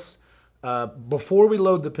tell us, before we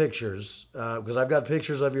load the pictures, because I've got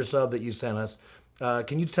pictures of your sub that you sent us,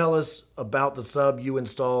 can you tell us about the sub you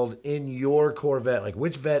installed in your Corvette? Like,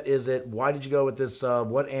 which Vet is it? Why did you go with this sub?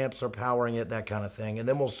 What amps are powering it? That kind of thing. And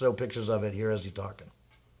then we'll show pictures of it here as you're talking.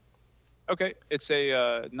 Okay. It's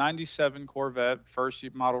a 97 Corvette, first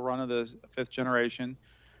model run of the 5th generation.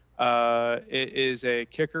 It is a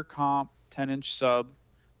kicker comp 10-inch sub,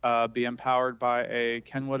 being powered by a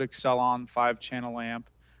Kenwood Excelon 5-channel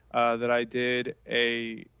amp that I did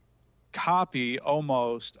a copy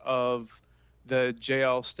almost of the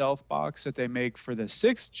JL Stealth box that they make for the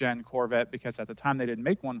 6th gen Corvette, because at the time they didn't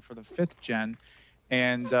make one for the 5th gen.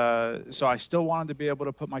 And so I still wanted to be able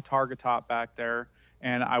to put my Targa top back there,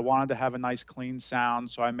 and I wanted to have a nice clean sound.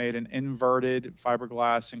 So I made an inverted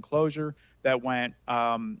fiberglass enclosure that went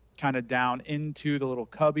kind of down into the little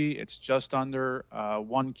cubby. It's just under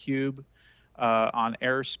 1 cube on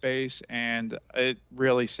airspace, and it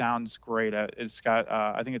really sounds great. It's got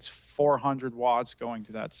I think it's 400 watts going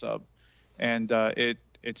to that sub, and it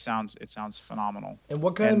sounds phenomenal. And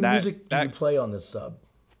what kind of music do you play on this sub?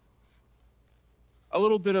 A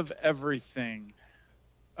little bit of everything.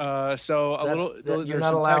 So a little. You're there's not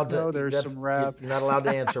some allowed techno, to. there's some rap. You're not allowed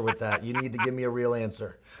to answer with that. You need to give me a real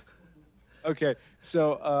answer. Okay,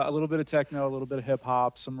 so a little bit of techno, a little bit of hip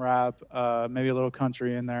hop, some rap, maybe a little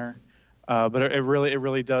country in there. But it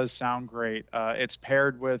really does sound great. It's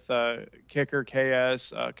paired with kicker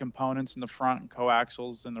KS components in the front and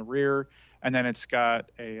coaxials in the rear, and then it's got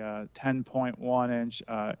a 10.1-inch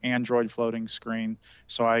Android floating screen,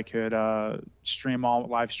 so I could live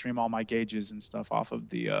stream all my gauges and stuff off of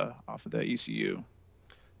the ECU.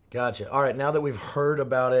 Gotcha. All right, now that we've heard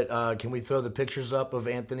about it, can we throw the pictures up of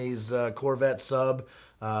Anthony's Corvette sub?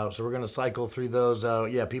 So we're going to cycle through those.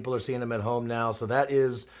 Yeah, people are seeing them at home now. So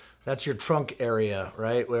that's your trunk area,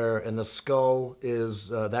 right? And the skull is,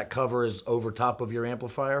 that cover is over top of your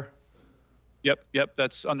amplifier? Yep.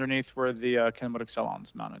 That's underneath where the Kenwood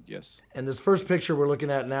Excelon's mounted, yes. And this first picture we're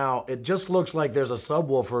looking at now, it just looks like there's a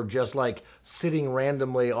subwoofer just like sitting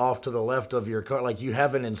randomly off to the left of your car, like you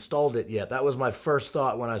haven't installed it yet. That was my first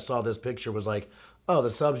thought when I saw this picture, was like, oh,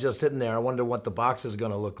 the sub's just sitting there. I wonder what the box is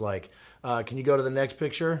going to look like. Can you go to the next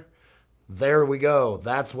picture? There we go.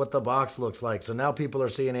 That's what the box looks like. So now people are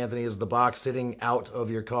seeing, Anthony, is the box sitting out of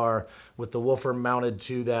your car with the woofer mounted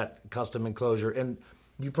to that custom enclosure. And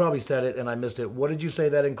you probably said it and I missed it. What did you say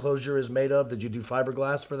that enclosure is made of? Did you do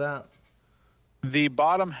fiberglass for that? The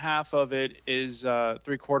bottom half of it is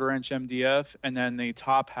 3/4 inch MDF, and then the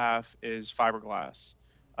top half is fiberglass.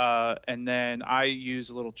 And then I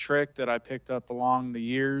use a little trick that I picked up along the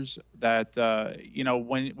years that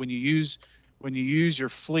when you use your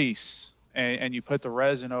fleece and you put the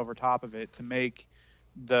resin over top of it to make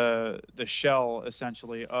the shell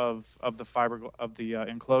essentially of the fiber of the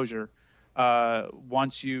enclosure.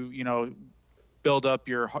 Once you build up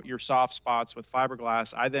your soft spots with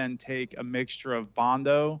fiberglass, I then take a mixture of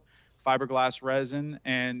Bondo, fiberglass resin,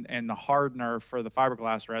 and the hardener for the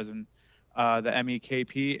fiberglass resin, the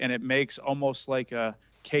MEKP, and it makes almost like a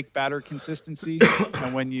cake batter consistency.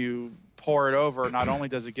 And when you pour it over, not only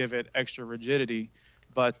does it give it extra rigidity,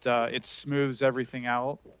 but it smooths everything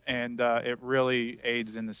out, and it really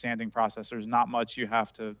aids in the sanding process. There's not much you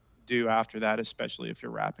have to do after that, especially if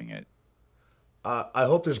you're wrapping it. I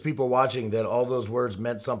hope there's people watching that all those words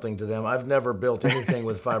meant something to them. I've never built anything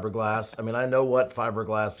with fiberglass. I mean, I know what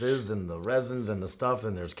fiberglass is and the resins and the stuff,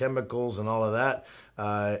 and there's chemicals and all of that.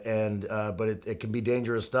 But it can be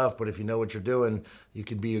dangerous stuff. But if you know what you're doing, you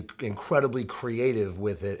can be incredibly creative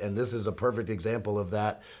with it. And this is a perfect example of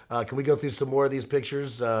that. Can we go through some more of these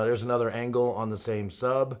pictures? There's another angle on the same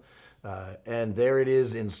sub. And there it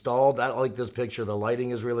is installed. I like this picture. The lighting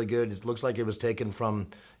is really good. It looks like it was taken from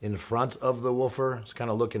in front of the woofer. It's kind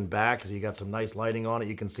of looking back, so you got some nice lighting on it.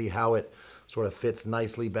 You can see how it sort of fits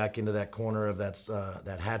nicely back into that corner of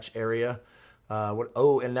that hatch area.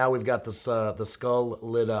 And now we've got the skull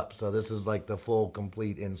lit up. So this is like the full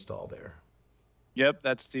complete install there. Yep,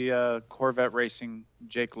 that's the Corvette Racing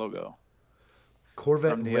Jake logo.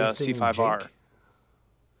 Corvette from the Racing C5R. Jake?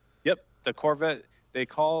 Yep, the Corvette. They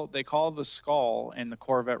call the skull in the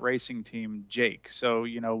Corvette racing team Jake. So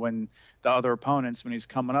when the other opponents, when he's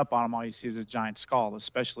coming up on him, all you see is this giant skull,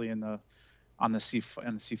 especially on the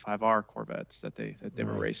C5R Corvettes that they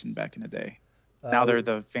were racing back in the day. Now they're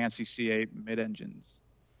the fancy C8 mid-engines.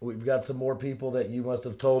 We've got some more people that you must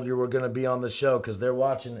have told you were going to be on the show because they're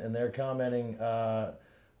watching and they're commenting.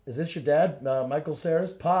 Is this your dad, Michael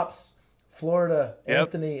Saris? Pops, Florida. Yep,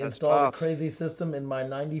 Anthony that's installed Pops. a crazy system in my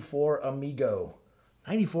 94 Amigo.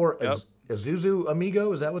 94 Yep. Isuzu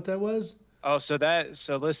Amigo, is that what that was? Oh, so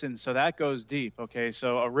that goes deep. Okay,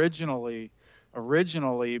 so originally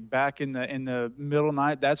back in the middle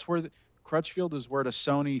night, that's where Crutchfield is where the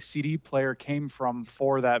Sony CD player came from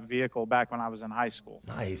for that vehicle back when I was in high school.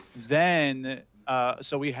 Nice. Then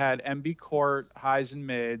so we had MB Court highs and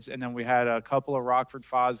mids, and then we had a couple of Rockford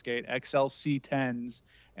Fosgate XLC10s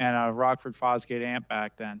and a Rockford Fosgate amp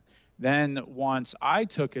back then. Then once I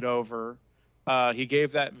took it over, he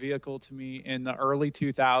gave that vehicle to me in the early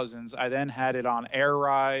 2000s. I then had it on air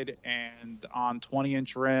ride and on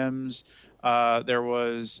 20-inch rims. There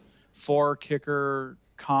was 4 kicker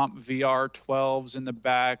comp VR 12s in the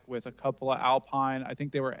back with a couple of Alpine. I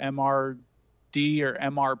think they were MRD or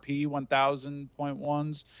MRP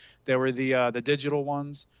 1000.1s. They were the digital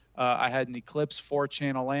ones. I had an Eclipse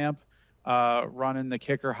 4-channel amp running the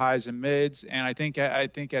kicker highs and mids. And I think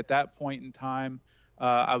at that point in time,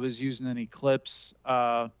 I was using an Eclipse.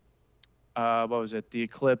 What was it? The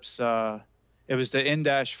Eclipse. It was the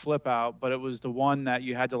in-dash flip out, but it was the one that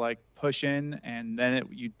you had to like push in, and then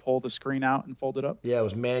you'd pull the screen out and fold it up. Yeah, it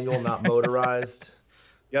was manual, not motorized.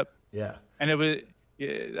 Yep. Yeah. And it was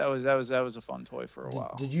that was a fun toy for a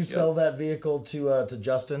while. Did you sell that vehicle to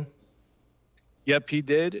Justin? Yep, he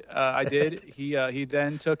did. I did. He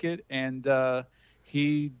then took it and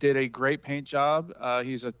he did a great paint job.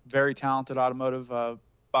 He's a very talented automotive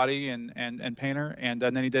body and painter, and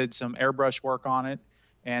then he did some airbrush work on it,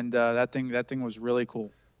 and that thing was really cool.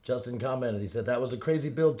 Justin commented. He said that was a crazy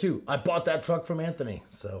build too. I bought that truck from Anthony,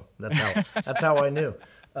 so that's how I knew.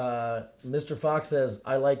 Mr. Fox says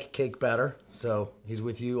I like cake batter, so he's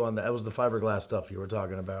with you on that was the fiberglass stuff you were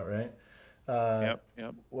talking about, right? Yep.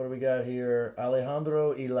 What do we got here?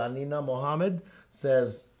 Alejandro Ilanina Mohammed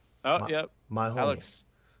says, yep. My homie. Alex.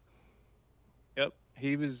 Yep.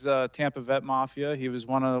 He was Tampa Vet Mafia. He was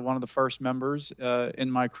one of the first members in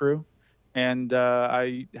my crew. And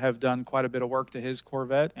I have done quite a bit of work to his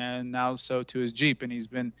Corvette and now so to his Jeep. And he's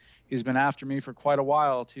been after me for quite a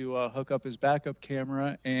while to hook up his backup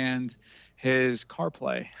camera and his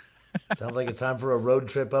CarPlay. Sounds like it's time for a road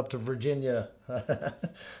trip up to Virginia.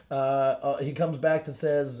 He comes back to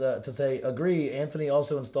say, agree. Anthony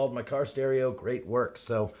also installed my car stereo. Great work.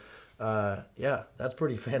 So, yeah, that's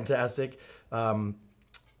pretty fantastic.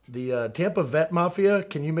 The Tampa Vet Mafia,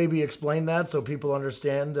 can you maybe explain that so people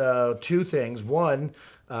understand two things? One,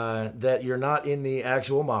 that you're not in the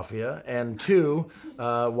actual mafia, and two,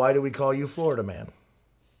 why do we call you Florida Man?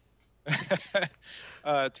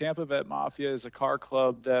 Tampa Vet Mafia is a car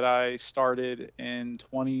club that I started in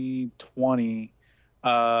 2020.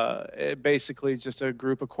 Basically just a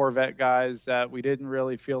group of Corvette guys that we didn't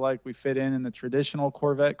really feel like we fit in the traditional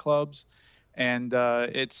Corvette clubs. And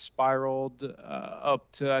it spiraled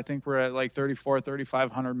up to, I think we're at like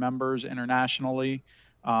 3,500 members internationally.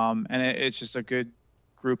 And it's just a good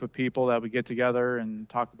group of people that we get together and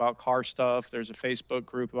talk about car stuff. There's a Facebook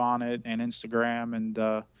group on it and Instagram, and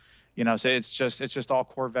so it's just all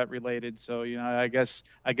Corvette related. So I guess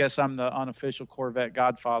I'm the unofficial Corvette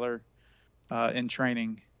godfather in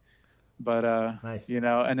training. But Nice.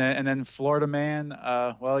 and then Florida Man,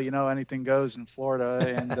 well, anything goes in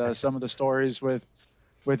Florida, and some of the stories with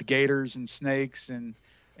gators and snakes and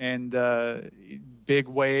big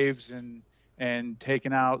waves and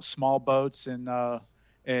taking out small boats and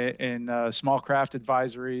small craft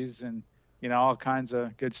advisories and all kinds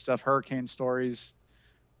of good stuff, hurricane stories.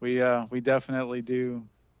 We definitely do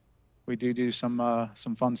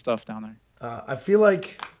some fun stuff down there. I feel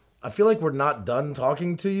like we're not done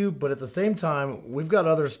talking to you, but at the same time, we've got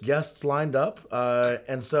other guests lined up,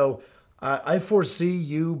 and so I foresee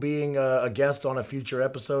you being a guest on a future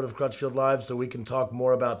episode of Crutchfield Live, so we can talk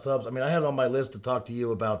more about subs. I mean, I had it on my list to talk to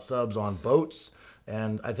you about subs on boats,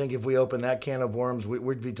 and I think if we open that can of worms,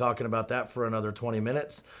 we'd be talking about that for another 20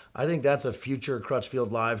 minutes. I think that's a future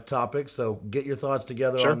Crutchfield Live topic, so get your thoughts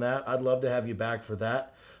together Sure. on that. I'd love to have you back for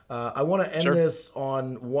that. I want to end Sure. this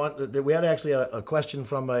on one. We had actually a question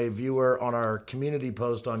from a viewer on our community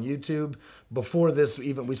post on YouTube before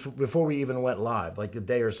we even went live, like a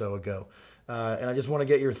day or so ago. And I just want to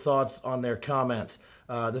get your thoughts on their comment.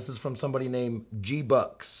 This is from somebody named G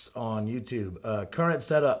Bucks on YouTube. Current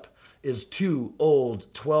setup is two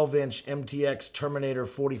old 12-inch MTX Terminator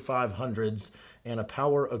 4500s and a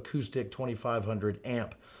Power Acoustic 2500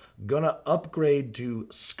 amp. Gonna upgrade to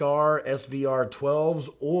Scar SVR 12s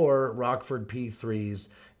or Rockford P3s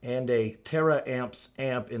and a Terra Amps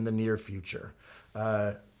amp in the near future.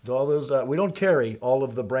 All those we don't carry all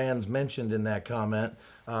of the brands mentioned in that comment,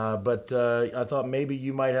 but I thought maybe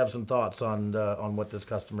you might have some thoughts on what this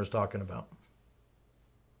customer's talking about.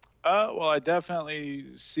 Well, I definitely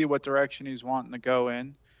see what direction he's wanting to go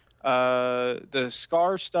in. The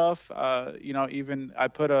Scar stuff, even I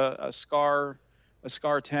put a Scar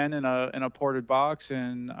 10 in a ported box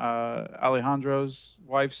in Alejandro's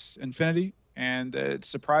wife's Infinity, and it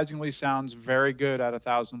surprisingly sounds very good at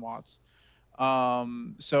 1,000 watts.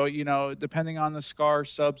 So depending on the Scar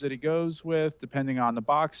subs that he goes with, depending on the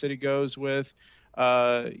box that he goes with,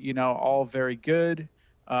 all very good.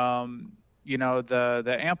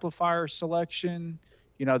 The amplifier selection,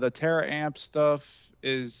 the Terra amp stuff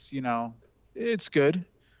is, it's good.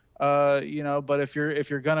 But if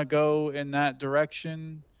you're gonna go in that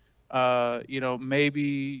direction,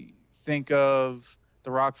 maybe think of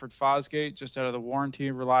the Rockford Fosgate just out of the warranty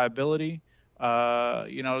and reliability.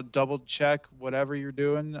 Double check whatever you're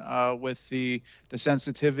doing with the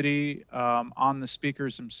sensitivity on the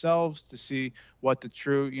speakers themselves to see what the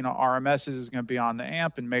true RMS is going to be on the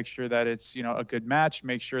amp, and make sure that it's a good match.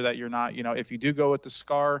 Make sure that you're not if you do go with the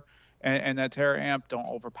Scar and that Terra amp, don't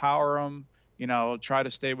overpower them. Try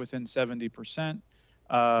to stay within 70%.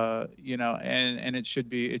 And it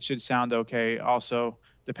should sound okay. Also,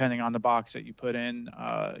 depending on the box that you put in,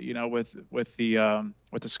 with the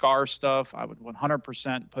Scar stuff, I would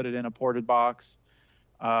 100% put it in a ported box.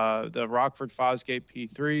 The Rockford Fosgate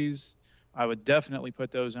P3s, I would definitely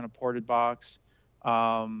put those in a ported box.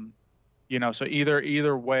 So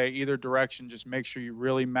either way, either direction, just make sure you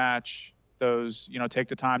really match those. Take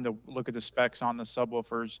the time to look at the specs on the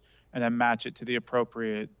subwoofers and then match it to the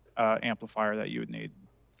appropriate amplifier that you would need.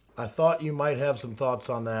 I thought you might have some thoughts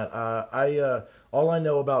on that. All I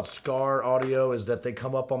know about Scar audio is that they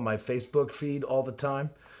come up on my Facebook feed all the time,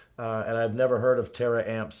 and I've never heard of Terra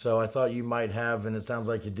amps. So I thought you might have, and it sounds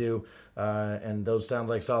like you do. And those sound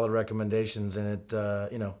like solid recommendations. And it,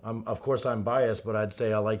 of course I'm biased, but I'd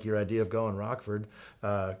say I like your idea of going Rockford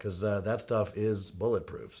because that stuff is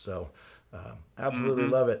bulletproof. So absolutely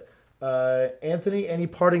love it. Anthony, any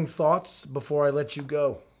parting thoughts before I let you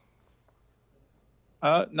go?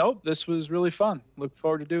 Nope, this was really fun. Look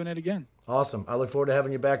forward to doing it again. Awesome. I look forward to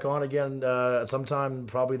having you back on again sometime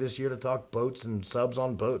probably this year to talk boats and subs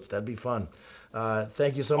on boats. That'd be fun.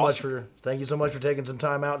 Thank you so much for taking some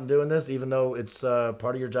time out and doing this, even though it's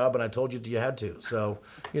part of your job and I told you had to. So,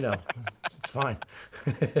 it's fine.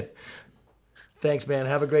 Thanks, man.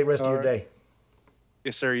 Have a great rest of your day.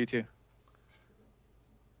 Yes, sir. You too.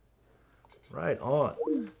 Right on.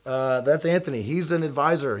 That's Anthony. He's an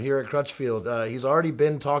advisor here at Crutchfield. He's already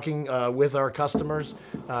been talking with our customers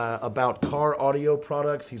about car audio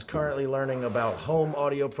products. He's currently learning about home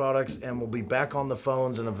audio products and will be back on the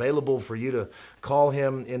phones and available for you to call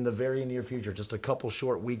him in the very near future, just a couple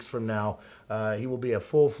short weeks from now. He will be a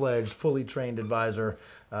full-fledged, fully trained advisor,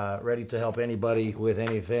 ready to help anybody with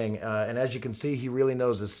anything. And as you can see, he really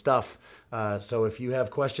knows his stuff. So if you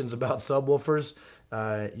have questions about subwoofers,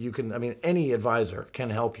 you can, I mean, any advisor can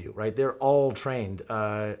help you, right? They're all trained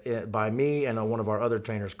by me and one of our other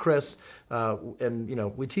trainers, Chris. And, you know,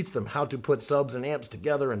 we teach them how to put subs and amps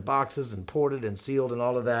together in boxes and ported and sealed and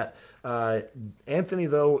all of that. Anthony,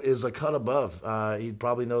 though, is a cut above. He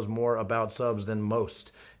probably knows more about subs than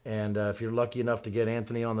most. And if you're lucky enough to get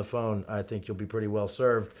Anthony on the phone, I think you'll be pretty well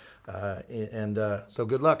served. So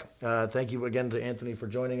good luck. Thank you again to Anthony for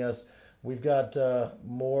joining us. We've got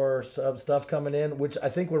more stuff coming in, which I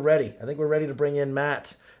think we're ready. I think we're ready to bring in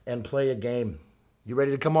Matt and play a game. You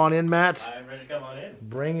ready to come on in, Matt? I'm ready to come on in.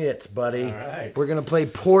 Bring it, buddy. All right. We're going to play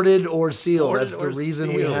ported or sealed. Ported That's the or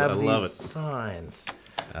reason we sealed. have I love these it. signs.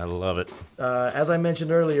 I love it. As I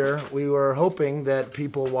mentioned earlier, we were hoping that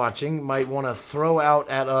people watching might want to throw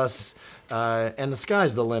out at us, and the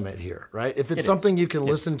sky's the limit here, right? If it's something you can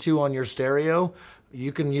listen to on your stereo,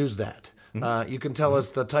 you can use that. You can tell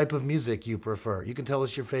us the type of music you prefer. You can tell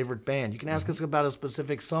us your favorite band. You can ask us about a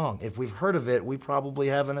specific song. If we've heard of it, we probably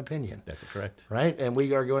have an opinion. That's correct. Right? And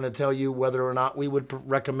we are going to tell you whether or not we would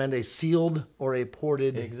recommend a sealed or a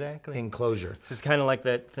ported enclosure. This is kind of like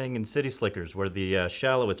that thing in City Slickers where the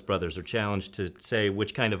Shalowitz brothers are challenged to say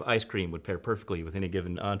which kind of ice cream would pair perfectly with any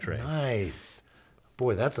given entree. Nice.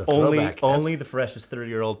 Boy, that's a throwback. Only the freshest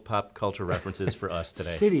 30-year-old pop culture references for us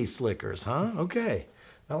today. City Slickers, huh? Okay.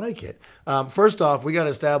 I like it. First off, we got to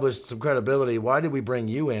establish some credibility. Why did we bring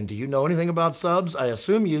you in? Do you know anything about subs? I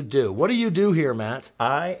assume you do. What do you do here, Matt?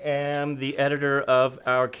 I am the editor of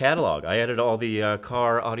our catalog. I edit all the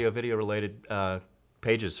car audio video related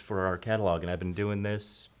pages for our catalog, and I've been doing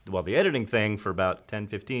this, well, the editing thing for about 10,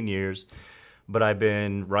 15 years, but I've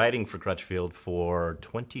been writing for Crutchfield for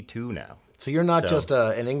 22 now. So you're not just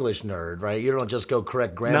an English nerd, right? You don't just go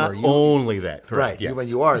correct grammar. Not only that, correct. Right, yes.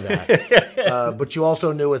 you are that. But you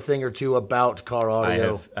also knew a thing or two about car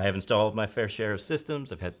audio. I have installed my fair share of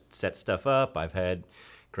systems. I've had set stuff up. I've had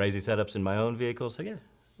crazy setups in my own vehicle. So yeah,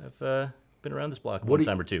 I've been around this block one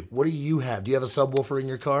time or two. What do you have? Do you have a subwoofer in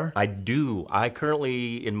your car? I do. I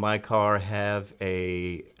currently, in my car, have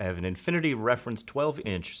an Infinity Reference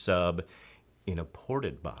 12-inch sub in a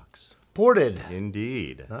ported box. Ported.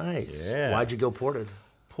 Indeed. Nice. Yeah. Why'd you go ported?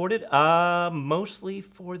 Ported, mostly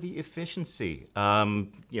for the efficiency.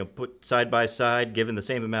 Put side by side, given the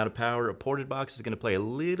same amount of power, a ported box is going to play a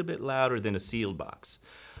little bit louder than a sealed box.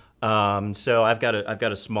 So I've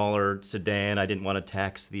got a smaller sedan. I didn't want to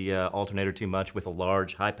tax the alternator too much with a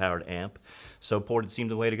large, high-powered amp. So ported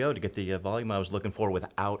seemed the way to go to get the volume I was looking for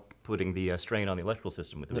without putting the strain on the electrical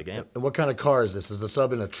system with the big amp. And what kind of car is this? Is the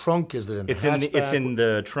sub in a trunk? Is it in the hatchback? It's in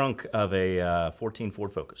the trunk of a 14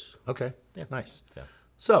 Ford Focus. Okay, yeah. Nice.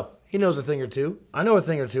 So he knows a thing or two. I know a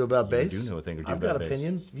thing or two about bass. You do know a thing or two I've about got bass.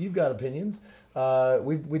 opinions. You've got opinions.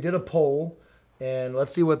 We did a poll, and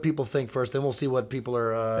let's see what people think first. Then we'll see what people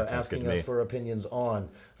are asking us for opinions on.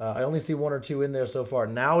 I only see one or two in there so far.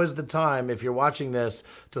 Now is the time, if you're watching this,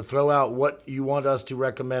 to throw out what you want us to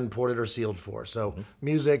recommend ported or sealed for. So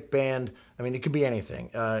music, band, I mean, it could be anything.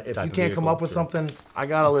 If you can't come up with something, I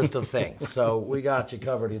got a list of things. So we got you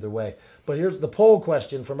covered either way. But here's the poll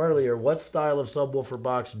question from earlier. What style of subwoofer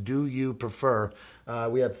box do you prefer?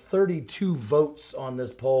 We had 32 votes on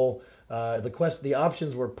this poll. The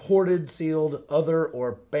options were ported, sealed, other,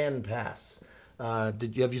 or bandpass.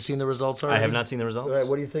 Have you seen the results already? I have not seen the results. All right,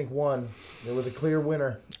 what do you think won? There was a clear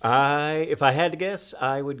winner. If I had to guess,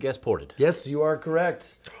 I would guess ported. Yes, you are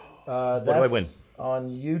correct. What do I win? On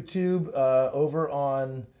YouTube, over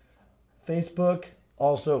on Facebook,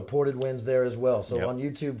 also ported wins there as well. So on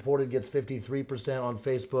YouTube, ported gets 53%. On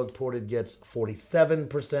Facebook, ported gets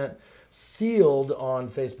 47%. Sealed on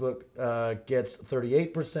Facebook gets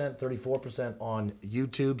 38%, 34% on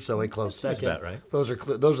YouTube, so a close second. About right. Those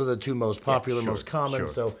are the two most popular, most common. Sure.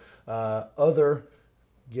 So other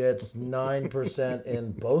gets 9%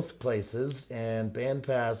 in both places, and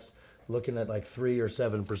bandpass looking at like 3 or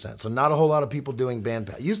 7%. So not a whole lot of people doing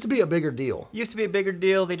bandpass. Used to be a bigger deal.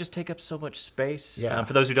 They just take up so much space. Yeah.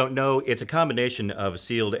 For those who don't know, it's a combination of a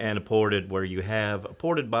sealed and a ported, where you have a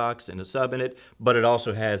ported box and a sub in it, but it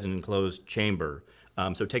also has an enclosed chamber.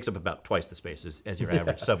 So it takes up about twice the space as your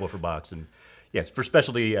average subwoofer box. And Yes, for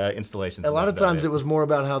specialty installations. A lot of times it was more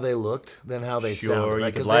about how they looked than how they sounded. Sure, Right?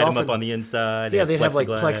 you could 'Cause light they them up often- on the inside. Yeah, they'd have like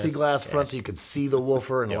plexiglass plexiglass front so you could see the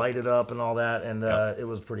woofer and Yep. light it up and all that, and it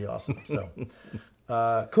was pretty awesome. So,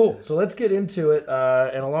 cool. So let's get into it.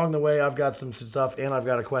 And along the way, I've got some stuff, and I've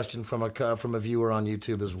got a question from a viewer on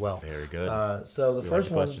YouTube as well. Very good. So the first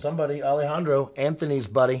the one, questions. somebody, Alejandro, Anthony's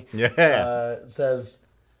buddy, Yeah. says,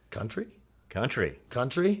 country. Country.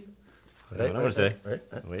 Right, what I'm gonna say. Right,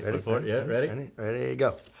 Wait for it. Yeah, ready? Ready,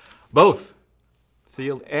 go. Both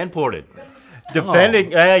sealed and ported.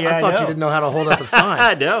 Depending. Yeah, I thought know. you didn't know how to hold up a sign.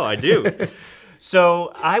 I know, I do.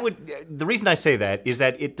 So the reason I say that is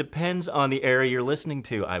that it depends on the area you're listening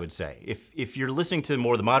to, I would say. If you're listening to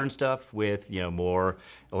more of the modern stuff with, more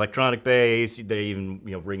electronic bass, they even,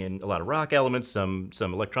 bring in a lot of rock elements, some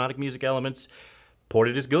electronic music elements,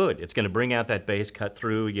 ported is good. It's going to bring out that bass, cut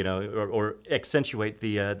through, or accentuate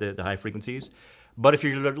the high frequencies. But if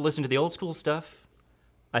you're listening to the old school stuff,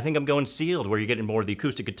 I think I'm going sealed, where you're getting more of the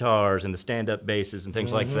acoustic guitars and the stand-up basses and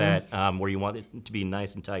things like that, where you want it to be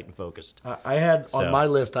nice and tight and focused. I had on my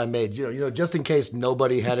list I made, just in case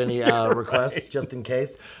nobody had any requests, just in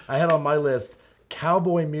case, I had on my list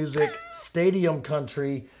cowboy music, stadium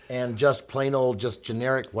country, and just plain old, just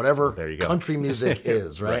generic, whatever There you go. country music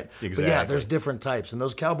is, right? Right, But yeah, exactly. there's different types, and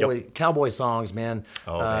those cowboy songs, man.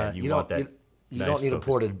 Oh, man, you want that You nice don't need focused-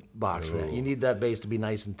 a ported box for that. No. You need that bass to be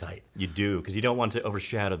nice and tight. You do, because you don't want to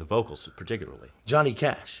overshadow the vocals, particularly. Johnny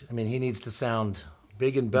Cash, I mean, he needs to sound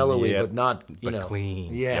big and bellowy, Yep, but not, but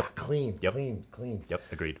clean. Yeah, Yep. clean, Yep. clean. Yep,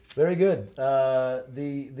 agreed. Very good.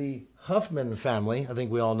 The Huffman family, I think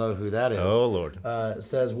we all know who that is. Oh, Lord.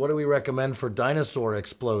 Says, what do we recommend for dinosaur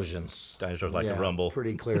explosions? Dinosaurs like to Yeah, rumble.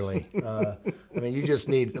 pretty clearly. I mean, you just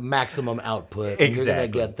need maximum output. And you're going to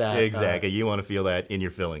get that. Exactly. You want to feel that in your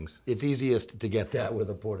fillings. It's easiest to get that with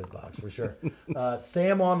a ported box, for sure.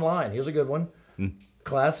 Sam Online, here's a good one.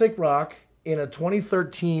 Classic rock in a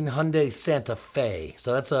 2013 Hyundai Santa Fe.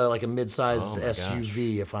 So that's like a mid-sized Oh, my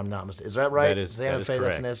SUV, if I'm not mistaken. Is that right? That is Santa Fe,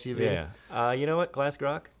 correct. that's an SUV? Yeah. You know what? Classic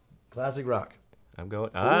rock? Classic rock. I'm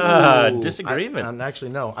going. Ooh, Disagreement.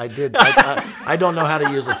 Actually, no. I did. I don't know how to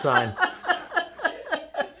use a sign.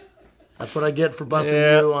 That's what I get for busting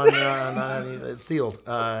you on it's sealed.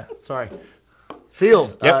 Sorry.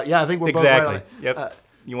 Sealed. Yep. Yeah, I think we're exactly. both right on it. Yep.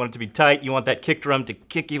 You want it to be tight. You want that kick drum to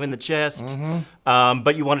kick you in the chest.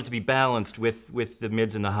 But you want it to be balanced with the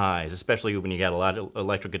mids and the highs, especially when you got a lot of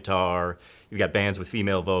electric guitar. You've got bands with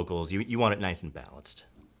female vocals. You want it nice and balanced.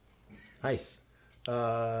 Nice.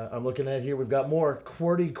 I'm looking at here. We've got more.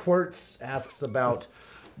 Qwerty Quirts asks about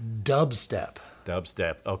dubstep.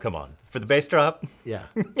 Dubstep. Oh, come on. For the bass drop, Yeah.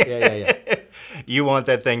 you want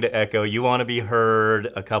that thing to echo. You want to be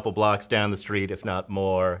heard a couple blocks down the street, if not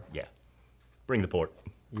more. Yeah. Bring the port.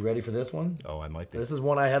 You ready for this one? Oh, I might be. This is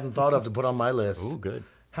one I hadn't thought of to put on my list. Ooh, good.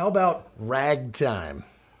 How about ragtime?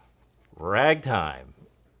 Ragtime.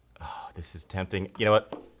 Oh, this is tempting. You know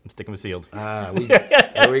what? I'm sticking with sealed.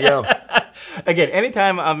 There we go. Again,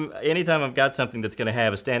 anytime I've got something that's going to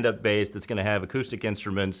have a stand-up bass, that's going to have acoustic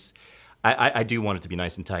instruments, I do want it to be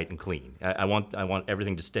nice and tight and clean. I want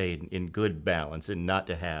everything to stay in good balance and not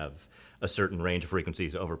to have a certain range of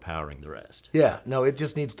frequencies overpowering the rest. Yeah, no, it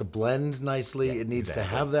just needs to blend nicely. It needs to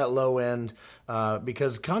have that low end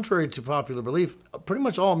because contrary to popular belief, pretty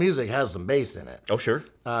much all music has some bass in it. Oh, sure.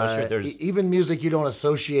 There's Even music you don't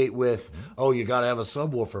associate with, oh, you got to have a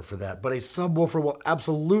subwoofer for that. But a subwoofer will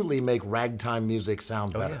absolutely make ragtime music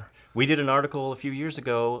sound better. We did an article a few years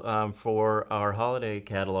ago for our holiday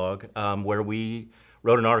catalog where we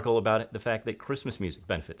wrote an article about the fact that Christmas music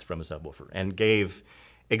benefits from a subwoofer and gave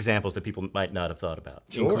examples that people might not have thought about,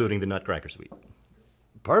 including the Nutcracker Suite.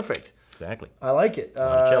 Perfect. Exactly. I like it.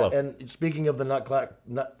 Monticello. And speaking of the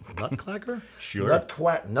nutcracker? Sure.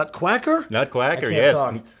 Nutquacker? Nutquacker, I can't yes.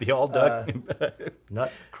 talk. The all duck.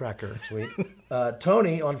 Nutcracker, sweet.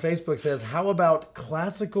 Tony on Facebook says, how about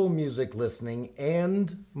classical music listening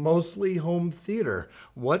and mostly home theater?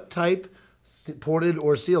 What type, ported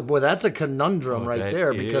or sealed? Boy, that's a conundrum right that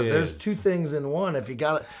there because there's is. two things in one. If you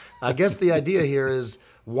got it, I guess the idea here is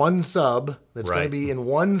one sub that's going to Right. be in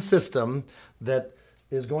one system that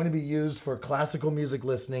is going to be used for classical music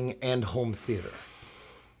listening and home theater.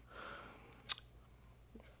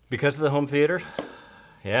 Because of the home theater?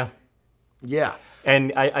 Yeah. Yeah.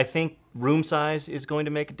 And I think room size is going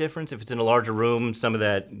to make a difference. If it's in a larger room, some of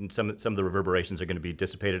the reverberations are going to be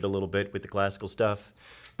dissipated a little bit with the classical stuff.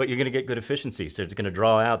 But you're going to get good efficiency, so it's going to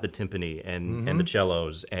draw out the timpani and the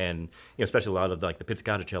cellos, and especially a lot of like the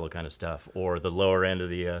pizzicato cello kind of stuff, or the lower end of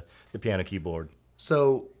the piano keyboard.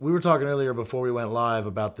 So we were talking earlier before we went live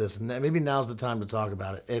about this, and maybe now's the time to talk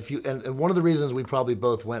about it. And one of the reasons we probably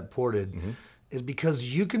both went ported is because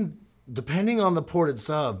you can, depending on the ported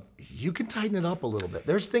sub, you can tighten it up a little bit.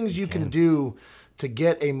 There's things you can do to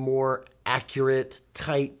get a more accurate,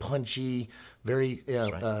 tight, punchy, very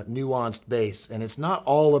nuanced bass. And it's not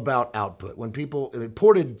all about output. When people,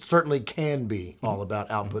 ported certainly can be all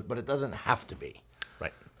about output, but it doesn't have to be.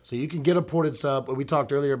 Right. So you can get a ported sub. We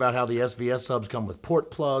talked earlier about how the SVS subs come with port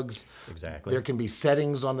plugs. Exactly. There can be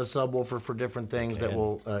settings on the subwoofer for different things that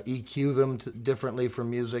will EQ them differently from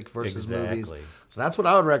music versus movies. So that's what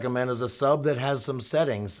I would recommend, is a sub that has some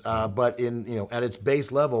settings, but in at its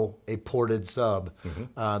base level, a ported sub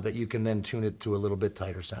that you can then tune it to a little bit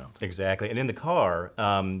tighter sound. Exactly. And in the car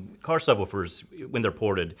subwoofers, when they're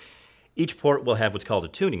ported, each port will have what's called a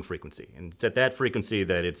tuning frequency. And it's at that frequency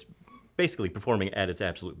that it's basically performing at its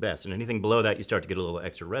absolute best. And anything below that, you start to get a little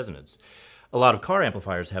extra resonance. A lot of car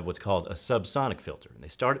amplifiers have what's called a subsonic filter. And they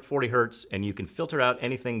start at 40 hertz, and you can filter out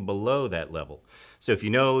anything below that level. So if you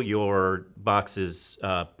know your box's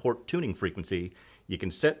port tuning frequency, you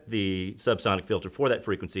can set the subsonic filter for that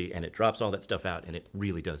frequency, and it drops all that stuff out, and it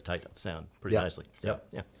really does tighten up the sound pretty nicely. So,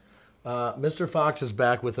 yeah. Mr. Fox is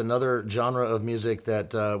back with another genre of music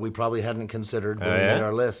that we probably hadn't considered when we made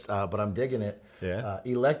our list, but I'm digging it. Yeah.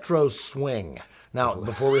 Electro swing. Now,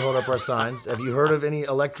 before we hold up our signs, have you heard of any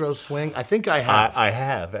electro swing? I think I have. I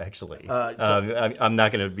have, actually. I'm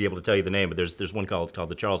not going to be able to tell you the name, but there's one called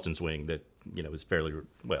the Charleston Swing that is fairly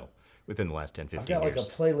within the last 10, 15 years. I've got like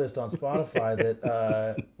a playlist on Spotify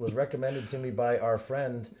that was recommended to me by our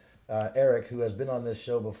friend Eric, who has been on this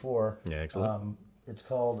show before. Yeah, excellent. It's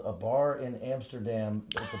called A Bar in Amsterdam.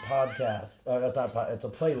 It's a podcast. It's a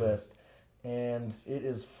playlist, and it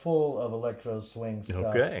is full of electro swing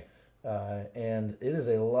stuff. Okay. And it is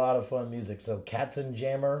a lot of fun music. So Katzen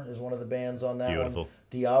Jammer is one of the bands on that Beautiful. one.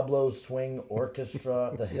 Diablo Swing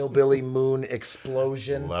Orchestra, the Hillbilly Moon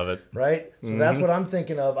Explosion. Love it. Right? So that's what I'm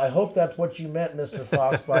thinking of. I hope that's what you meant, Mr.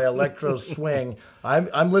 Fox, by electro swing.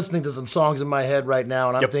 I'm listening to some songs in my head right now,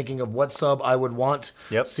 and I'm thinking of what sub I would want.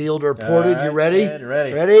 Sealed or ported. Right, you ready?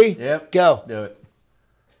 Ready. Ready? Yep. Go. Do it.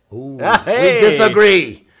 Ooh, hey! We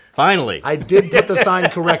disagree. Finally. I did put the sign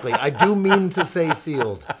correctly. I do mean to say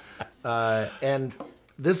sealed. And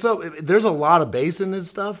this, there's a lot of bass in this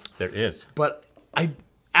stuff. There is. But I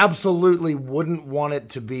absolutely wouldn't want it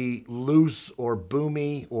to be loose or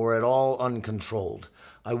boomy or at all uncontrolled.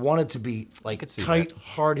 I want it to be like tight,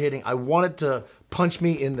 hard-hitting. I want it to punch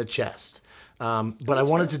me in the chest. But I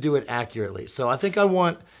want it to do it accurately. So I think I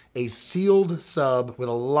want a sealed sub with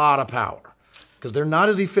a lot of power, because they're not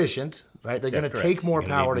as efficient. Right, they're going to take more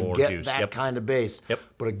power to get that kind of bass.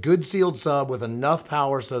 But a good sealed sub with enough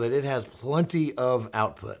power so that it has plenty of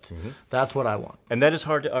output. That's what I want. And that is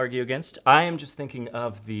hard to argue against. I am just thinking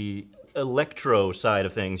of the electro side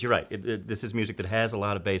of things. You're right. This is music that has a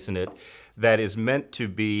lot of bass in it. That is meant to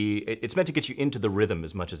be. It's meant to get you into the rhythm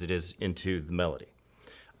as much as it is into the melody.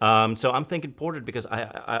 So I'm thinking ported because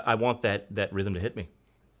I want that rhythm to hit me.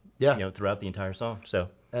 Yeah. Throughout the entire song. So.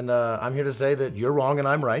 And I'm here to say that you're wrong and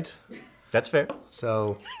I'm right. That's fair.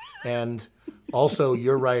 So, and also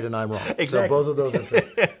you're right and I'm wrong. Exactly. So both of those are true.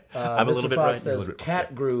 I'm a little bit Fox right. says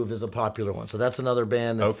Cat Groove is a popular one. So that's another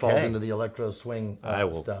band that falls into the electro swing I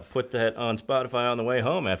will put that on Spotify on the way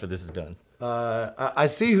home after this is done. I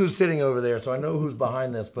see who's sitting over there, so I know who's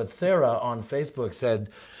behind this. But Sarah on Facebook said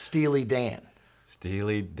Steely Dan.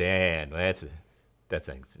 Steely Dan. That's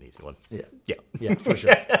an easy one. Yeah, for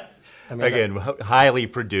sure. I mean, again, highly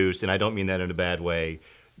produced, and I don't mean that in a bad way.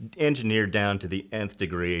 Engineered down to the nth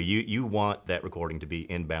degree. You want that recording to be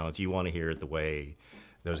in balance. You want to hear it the way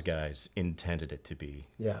those guys intended it to be.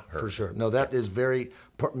 Yeah, for sure. No, that is very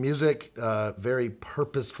music, very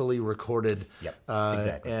purposefully recorded. Yep,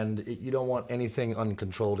 exactly. And you don't want anything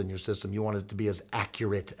uncontrolled in your system. You want it to be as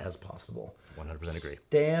accurate as possible. 100% agree.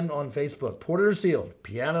 Dan on Facebook, ported or sealed,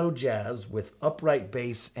 piano jazz with upright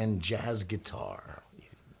bass and jazz guitar.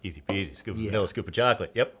 Easy peasy. Scoop of vanilla, scoop of chocolate.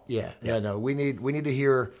 Yep. Yeah. No. We need to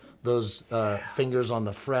hear those fingers on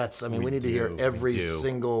the frets. I mean, we need to hear every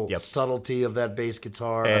single subtlety of that bass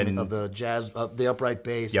guitar, of the jazz, the upright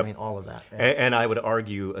bass. I mean, all of that. Yeah. And I would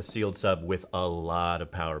argue a sealed sub with a lot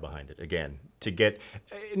of power behind it. Again,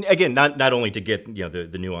 not only to get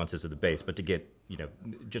the nuances of the bass, but to get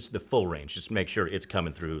just the full range. Just make sure it's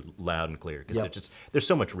coming through loud and clear, because there's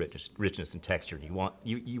so much richness and texture. And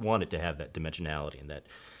you want it to have that dimensionality and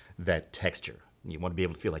that texture. You want to be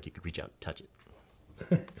able to feel like you could reach out and touch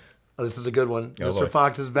it. Oh, this is a good one. Mr.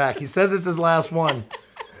 Fox is back. He says it's his last one.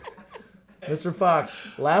 Mr.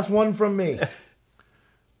 Fox, last one from me.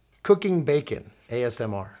 Cooking bacon,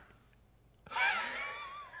 ASMR.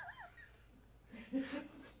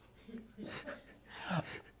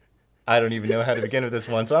 I don't even know how to begin with this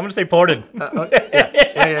one, so I'm going to say ported.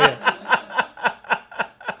 Yeah.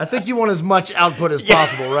 I think you want as much output as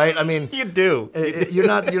possible, right? I mean, You do. you're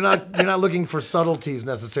not looking for subtleties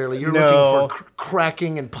necessarily. You're No. looking for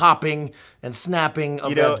cracking and popping and snapping of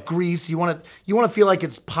You know- that grease. You want to feel like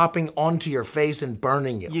it's popping onto your face and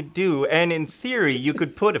burning you. You do, and in theory, you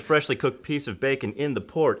could put a freshly cooked piece of bacon in the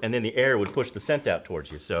port, and then the air would push the scent out towards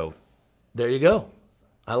you, so... There you go.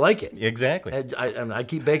 I like it. Exactly. I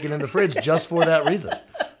keep bacon in the fridge just for that reason.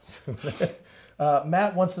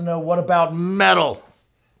 Matt wants to know, what about metal?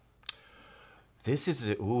 This is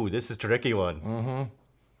a tricky one. Mm-hmm. All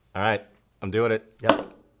right, I'm doing it.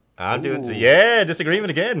 Yep. I'm doing it. Yeah, disagreement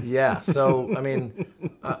again. Yeah. So I mean,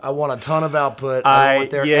 I want a ton of output. I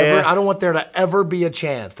don't want there to ever be a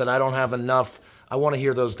chance that I don't have enough. I want to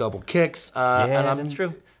hear those double kicks. That's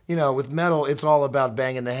true. You know, with metal, it's all about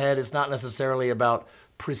banging the head. It's not necessarily about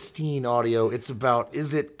pristine audio. It's about,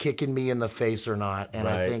 is it kicking me in the face or not? And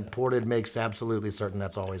I Right. think ported makes absolutely certain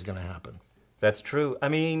that's always going to happen. That's true. I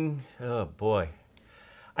mean, oh boy.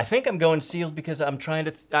 I think I'm going sealed because I'm trying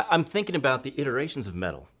to. I'm thinking about the iterations of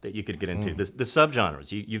metal that you could get into. The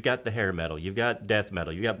subgenres. You've got the hair metal. You've got death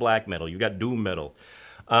metal. You've got black metal. You've got doom metal.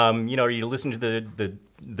 You know, are you listening to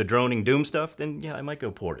the droning doom stuff? Then yeah, I might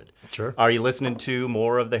go ported. Sure. Are you listening to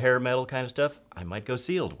more of the hair metal kind of stuff? I might go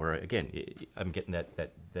sealed. Where again, I'm getting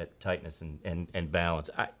that tightness and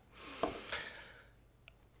balance.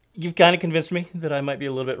 You've kind of convinced me that I might be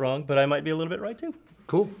a little bit wrong, but I might be a little bit right too.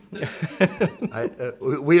 Cool.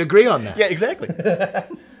 We agree on that. Yeah, exactly.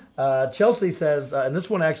 Chelsea says, and this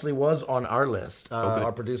one actually was on our list.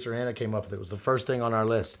 Our producer Anna came up with it. It was the first thing on our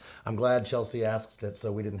list. I'm glad Chelsea asked it,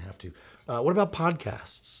 so we didn't have to. What about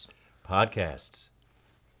podcasts? Podcasts.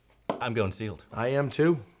 I'm going sealed. I am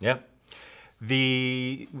too. Yeah.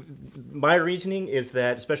 My reasoning is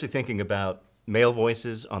that, especially thinking about male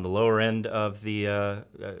voices on the lower end of the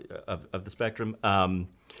spectrum,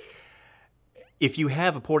 if you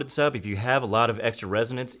have a ported sub, if you have a lot of extra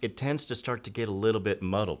resonance, it tends to start to get a little bit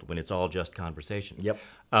muddled when it's all just conversation. Yep.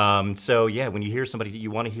 So yeah, when you hear somebody, you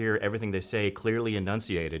want to hear everything they say clearly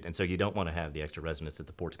enunciated, and so you don't want to have the extra resonance that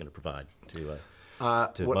the port's going to provide to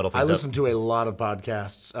muddle things I up. listen to a lot of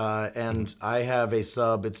podcasts, and I have a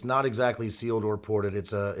sub. It's not exactly sealed or ported.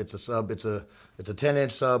 It's a sub. It's a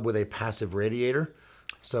 10-inch sub with a passive radiator.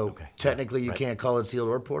 So technically, you can't call it sealed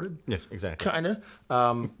or ported. Yes, exactly. Kind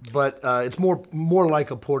of, but it's more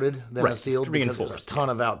like a ported than a sealed It's because there's a reinforced, ton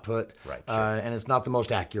of output, Right, and it's not the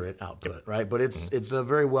most accurate output, right? But it's a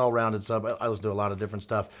very well-rounded sub. I listen to a lot of different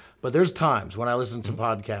stuff, but there's times when I listen to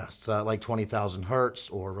podcasts like 20,000 Hertz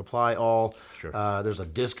or Reply All. Sure. There's a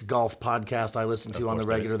disc golf podcast I listen to on the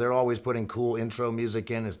regular. They're always putting cool intro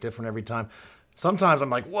music in. It's different every time. Sometimes I'm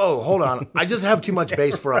like, whoa, hold on. I just have too much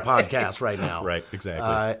bass for a podcast right now. Right,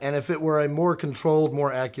 exactly. And if it were a more controlled,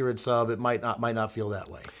 more accurate sub, it might not feel that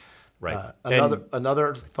way. Right.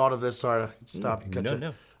 Another thought of this. Sorry to stop you. Cut you.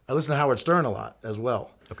 No. I listen to Howard Stern a lot as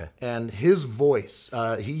well. Okay. And his voice,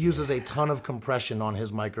 he uses a ton of compression on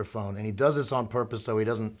his microphone, and he does this on purpose so he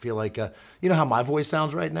doesn't feel like, you know how my voice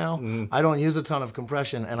sounds right now? I don't use a ton of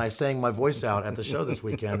compression, and I sang my voice out at the show this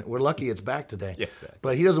weekend. We're lucky it's back today. Yeah, exactly.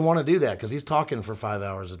 But he doesn't want to do that because he's talking for 5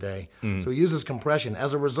 hours a day. So he uses compression.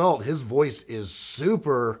 As a result, his voice is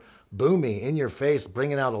super boomy, in your face,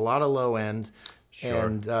 bringing out a lot of low end. Sure.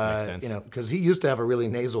 And, Makes sense. you know, because he used to have a really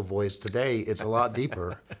nasal voice. Today, it's a lot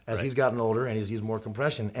deeper as he's gotten older and he's used more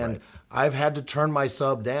compression. And I've had to turn my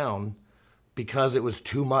sub down because it was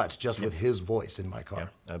too much just with his voice in my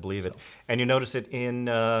car. I believe it. And you notice it in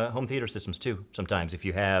home theater systems too. Sometimes if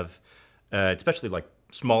you have, especially like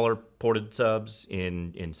smaller ported subs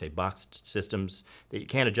in say boxed systems that you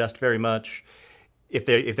can't adjust very much. If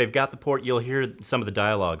they've got the port, you'll hear some of the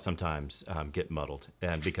dialogue sometimes get muddled,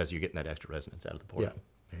 and because you're getting that extra resonance out of the port. Yeah,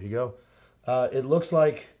 there you go. It looks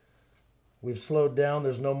like we've slowed down.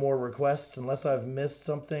 There's no more requests unless I've missed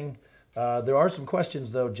something. There are some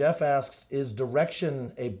questions, though. Jeff asks, is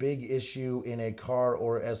direction a big issue in a car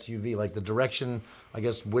or SUV? Like the direction, I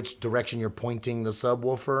guess, which direction you're pointing the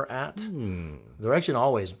subwoofer at? Direction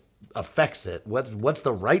always affects it. What's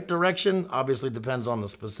the right direction? Obviously depends on the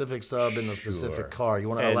specific sub and the specific car. You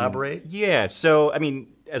want to elaborate? Yeah, so, I mean,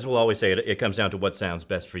 as we'll always say, it comes down to what sounds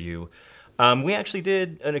best for you. We actually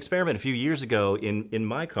did an experiment a few years ago in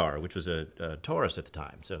my car, which was a Taurus at the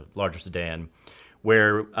time, so larger sedan,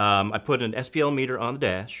 where I put an SPL meter on the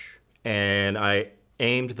dash, and I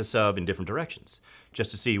aimed the sub in different directions,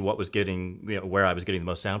 just to see what was getting, where I was getting the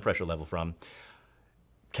most sound pressure level from.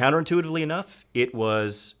 Counterintuitively enough, it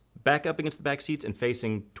was back up against the back seats and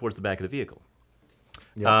facing towards the back of the vehicle.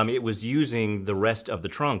 Yeah. It was using the rest of the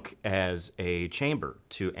trunk as a chamber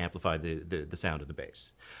to amplify the sound of the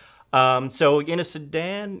bass. So in a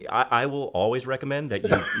sedan, I will always recommend that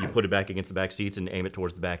you put it back against the back seats and aim it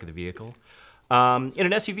towards the back of the vehicle. In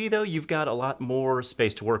an SUV, though, you've got a lot more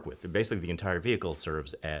space to work with. Basically, the entire vehicle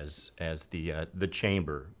serves as the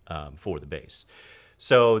chamber for the bass.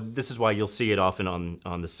 So this is why you'll see it often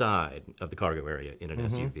on the side of the cargo area in an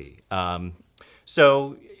SUV.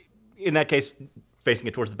 So in that case, facing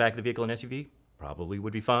it towards the back of the vehicle in an SUV probably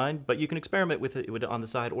would be fine, but you can experiment with it on the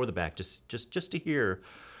side or the back just to hear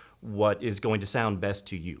what is going to sound best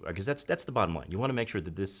to you, because that's the bottom line. You want to make sure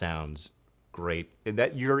that this sounds great,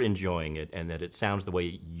 that you're enjoying it, and that it sounds the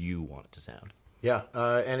way you want it to sound. Yeah,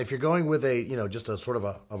 and if you're going with just a sort of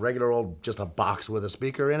a regular old, just a box with a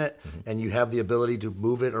speaker in it, and you have the ability to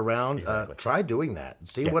move it around, try doing that.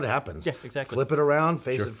 See what happens. Yeah, exactly. Flip it around,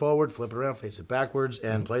 face it forward, flip it around, face it backwards,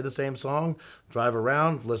 and play the same song. Drive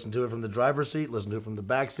around, listen to it from the driver's seat, listen to it from the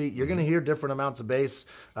back seat. You're going to hear different amounts of bass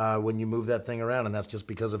when you move that thing around, and that's just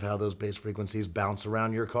because of how those bass frequencies bounce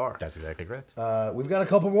around your car. That's exactly correct. We've got a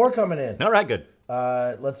couple more coming in. All right, good.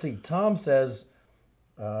 Let's see. Tom says...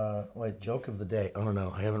 wait, joke of the day. Oh,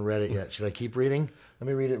 no, I haven't read it yet. Should I keep reading? Let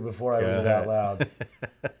me read it before I read it out loud.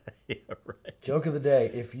 Yeah, right. Joke of the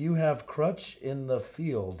day. If you have crutch in the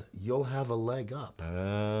field, you'll have a leg up.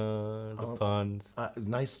 The puns.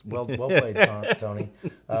 Nice. Well played, Tony.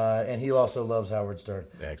 And he also loves Howard Stern.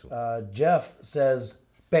 Excellent. Jeff says,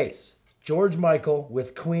 bass. George Michael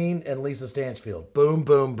with Queen and Lisa Stanchfield. Boom,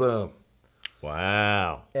 boom, boom.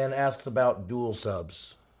 Wow. And asks about dual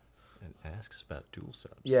subs. And asks about dual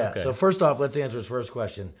subs. Yeah, Okay. so first off, let's answer his first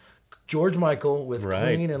question. George Michael with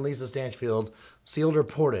Queen and Lisa Stanchfield, sealed or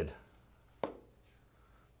ported?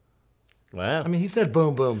 Wow. I mean, he said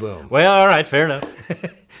boom, boom, boom. Well, all right, fair enough.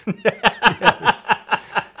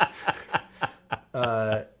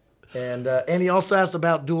 And he also asked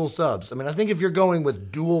about dual subs. I mean, I think if you're going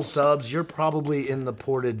with dual subs, you're probably in the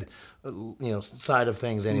ported, side of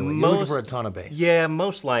things anyway. You're looking for a ton of bass. Yeah,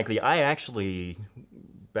 most likely. I actually,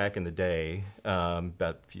 back in the day,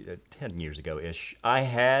 about 10 years ago-ish, I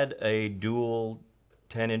had a dual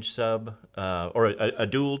 10-inch sub, or a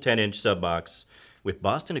dual 10-inch sub box with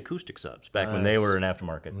Boston acoustic subs back when they were an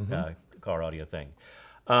aftermarket car audio thing.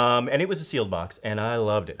 And it was a sealed box, and I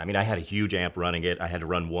loved it. I mean, I had a huge amp running it. I had to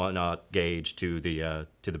run 1/0 gauge to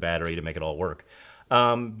the battery to make it all work.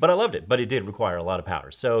 But I loved it, but it did require a lot of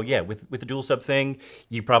power. So yeah, with the dual sub thing,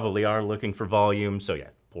 you probably are looking for volume. So yeah,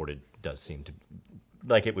 ported does seem to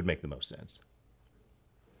like it would make the most sense.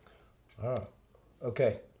 Oh,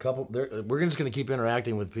 okay. We're just going to keep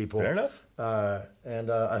interacting with people. Fair enough. And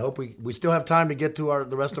I hope we still have time to get to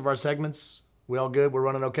the rest of our segments. We all good? We're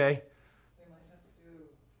running okay? We might have to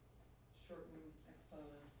shorten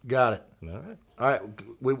Axpona. Got it. All right.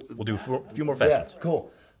 We'll do a few more fast ones. Yeah,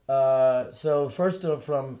 cool. So first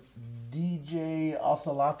from DJ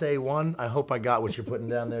Oscillate1. I hope I got what you're putting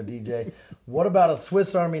down there, DJ. What about a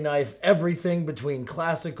Swiss Army knife? Everything between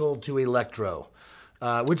classical to electro.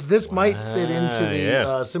 Which this might fit into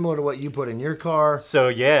the similar to what you put in your car. So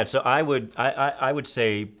yeah, so I would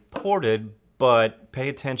say ported, but pay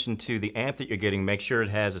attention to the amp that you're getting. Make sure it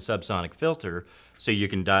has a subsonic filter so you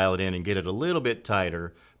can dial it in and get it a little bit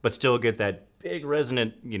tighter, but still get that big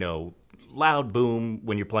resonant, loud boom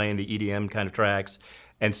when you're playing the EDM kind of tracks,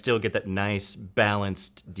 and still get that nice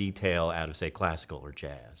balanced detail out of, say, classical or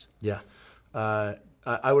jazz. Yeah.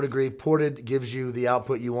 I would agree. Ported gives you the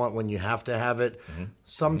output you want when you have to have it.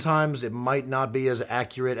 Sometimes it might not be as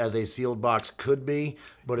accurate as a sealed box could be,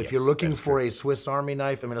 but if you're looking for a Swiss Army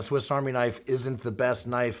knife, I mean, a Swiss Army knife isn't the best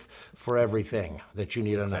knife for everything that you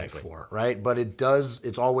need a knife for, right? But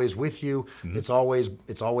it's always with you. It's always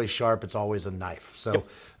sharp. It's always a knife. So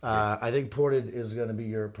I think ported is going to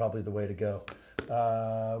be probably the way to go.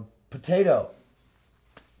 Potato.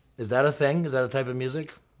 Is that a thing? Is that a type of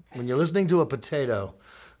music? When you're listening to a potato,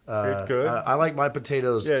 I like my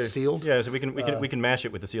potatoes sealed. Yeah, so we can mash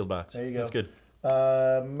it with the sealed box. There you go. That's good.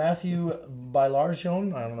 Matthew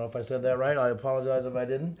Bailarjon, I don't know if I said that right. I apologize if I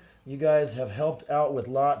didn't. You guys have helped out with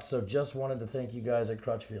lots, so just wanted to thank you guys at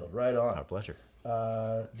Crutchfield. Right on. Our pleasure.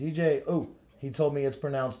 DJ, he told me it's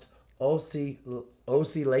pronounced oscillate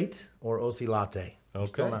or oscillate. I'm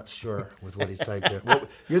still not sure with what he's typed here.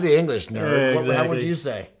 You're the English nerd. Yeah, exactly. How would you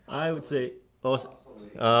say? I would say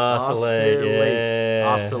Oscillate. Yeah.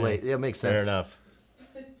 Oscillate. Yeah, it makes sense. Fair enough.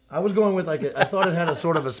 I was going with I thought it had a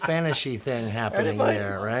sort of a Spanishy thing happening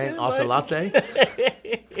there, right? Oscillate.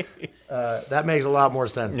 That makes a lot more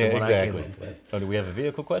sense than what I came up with. Oh, do we have a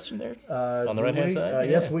vehicle question there on the right-hand side?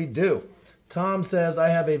 Yes, we do. Tom says, I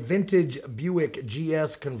have a vintage Buick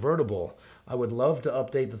GS convertible. I would love to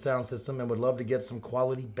update the sound system and would love to get some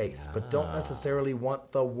quality bass, but don't necessarily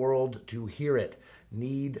want the world to hear it.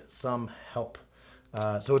 Need some help.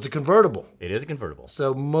 So it's a convertible. It is a convertible.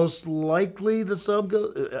 So most likely the sub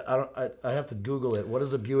goes. I have to Google it. What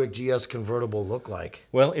does a Buick GS convertible look like?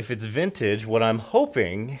 Well, if it's vintage, what I'm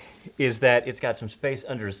hoping is that it's got some space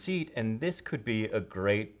under a seat, and this could be a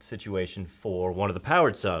great situation for one of the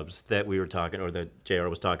powered subs that we were talking, or that JR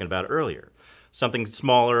was talking about earlier. Something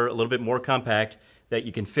smaller, a little bit more compact, that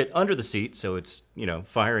you can fit under the seat, so it's, you know,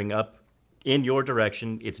 firing up in your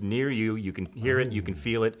direction. It's near you. You can hear it. You can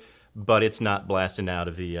feel it, but it's not blasting out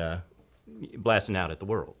of the blasting out at the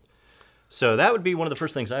world. So that would be one of the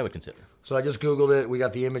first things I would consider. So I just Googled it. We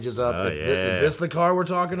got the images up. Oh, If yeah. this the car we're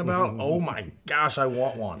talking about? Oh my gosh, I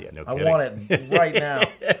want one. Yeah, no I kidding. want it right now.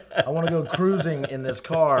 I want to go cruising in this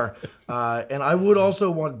car. And I would also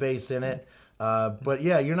want bass in it. But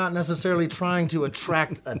yeah, you're not necessarily trying to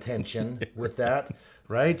attract attention with that,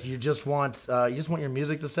 right? You just want your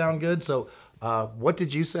music to sound good. So what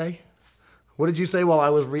did you say? What did you say while I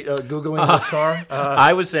was Googling this car?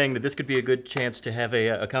 I was saying that this could be a good chance to have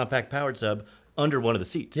a compact powered sub under one of the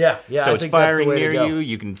seats. Yeah, So I it's think that's the firing way to near go. you,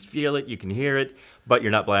 you can feel it, you can hear it, but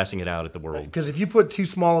you're not blasting it out at the world. Because if you put too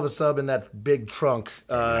small of a sub in that big trunk,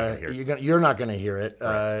 you're not going to hear it,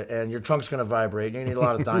 and your trunk's going to vibrate. You need a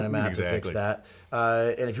lot of dynamat to fix Exactly. that.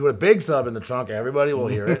 And if you put a big sub in the trunk, everybody will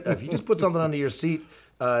hear it. If you just put something under your seat,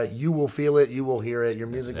 you will feel it, you will hear it, your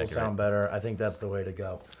music will sound better. I think that's the way to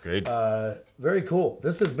go. Great. Very cool.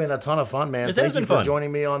 This has been a ton of fun, man. This has Thank you been for fun.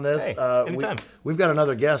 joining me on this. Hey, anytime. We've got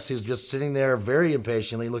another guest who's just sitting there very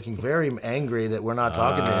impatiently, looking very angry that we're not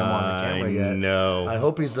talking to him on the camera yet. No. I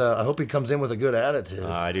hope he comes in with a good attitude.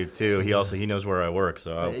 I do too. He knows where I work,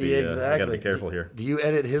 so I'll be, Exactly. I gotta be careful here. Do you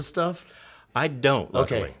edit his stuff? I don't,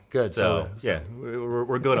 luckily. Okay, good. So, yeah,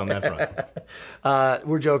 we're good on that front.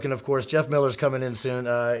 We're joking, of course. Jeff Miller's coming in soon.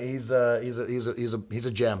 He's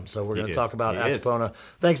a gem. So we're going to is. talk about He is. Axpona.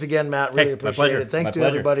 Thanks again, Matt. Really Hey, my appreciate pleasure. it. Thanks My to pleasure.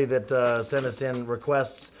 everybody that sent us in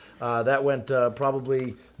requests. That went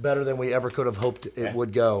probably better than we ever could have hoped it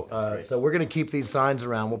would go. So we're going to keep these signs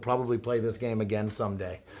around. We'll probably play this game again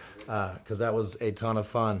someday because that was a ton of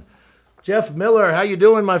fun. Jeff Miller, how you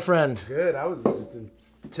doing, my friend? Good. I was just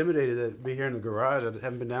intimidated to be here in the garage. I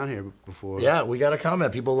haven't been down here before. Yeah, we got a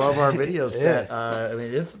comment. People love our video set. I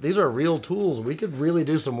mean, these are real tools. We could really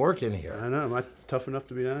do some work in here. I know. Am I tough enough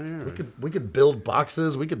to be down here? We could build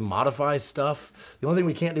boxes. We could modify stuff. The only thing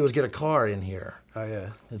we can't do is get a car in here. Oh yeah.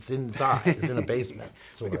 It's inside. It's in a basement.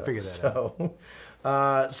 We can figure that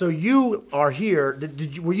out. So you are here.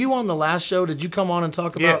 Were you on the last show? Did you come on and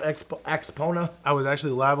talk about Yeah. Axpona? I was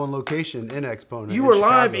actually live on location in Expo. You were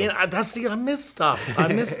live in. I missed stuff. I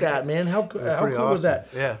missed that, man. How cool was that?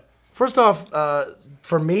 Yeah. First off,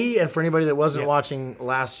 for me and for anybody that wasn't watching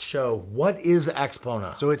last show, what is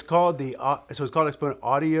Axpona? So it's called Expo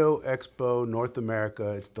Audio Expo North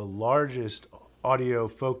America. It's the largest audio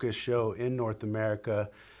focused show in North America.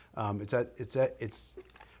 It's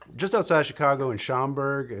just outside Chicago in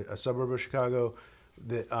Schaumburg, a suburb of Chicago.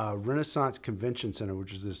 The Renaissance Convention Center,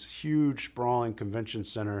 which is this huge sprawling convention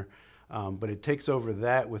center, but it takes over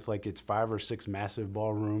that with like its 5 or 6 massive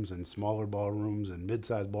ballrooms and smaller ballrooms and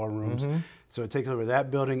mid-sized ballrooms. So it takes over that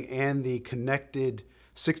building and the connected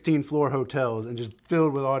 16-floor hotels and just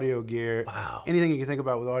filled with audio gear. Wow. Anything you can think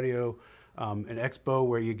about with audio. An expo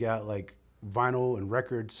where you got like vinyl and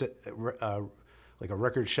records, like a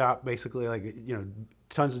record shop basically, like, you know,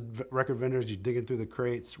 tons of record vendors. You're digging through the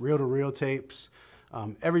crates, reel-to-reel tapes,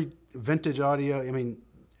 every vintage audio. I mean,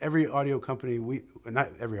 every audio company not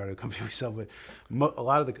every audio company we sell, but a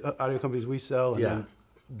lot of the audio companies we sell, and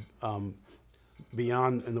then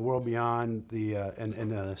beyond, in the world beyond,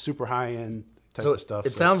 and the super high-end type of stuff.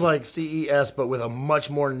 It sounds like CES, but with a much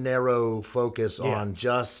more narrow focus on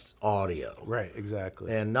just audio. Right,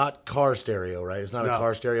 exactly. And not car stereo, right? It's not a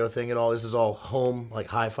car stereo thing at all. This is all home, like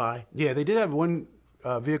hi-fi. Yeah, they did have one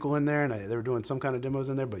vehicle in there, and they were doing some kind of demos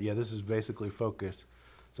in there, but yeah, this is basically focus.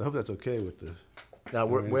 So I hope that's okay with the... Now,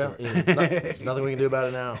 there's nothing we can do about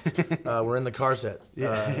it now. We're in the car set,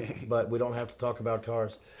 but we don't have to talk about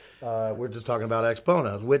cars. We're just talking about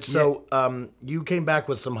Axpona, you came back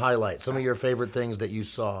with some highlights, some of your favorite things that you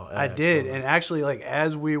saw. I did, and actually, like,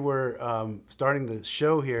 as we were starting the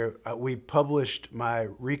show here, we published my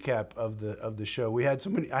recap of the show. We had so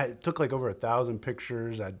many. I took like over 1,000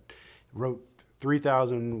 pictures. I wrote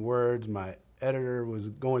 3,000 words. My editor was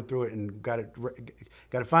going through it and got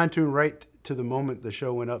it fine-tuned right to the moment the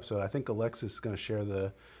show went up. So I think Alexis is going to share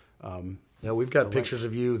the. Yeah, we've got pictures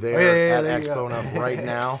of you there at there you Axpona right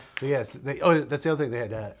now. So yes, that's the other thing. They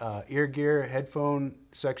had ear gear, headphone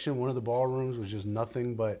section. One of the ballrooms was just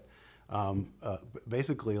nothing but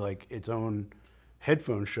basically like its own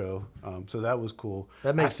headphone show. So that was cool.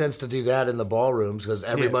 That makes sense to do that in the ballrooms because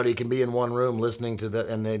everybody can be in one room listening to the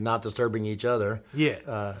and they're not disturbing each other.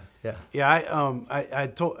 Yeah. Yeah. Yeah, I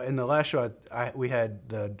told in the last show we had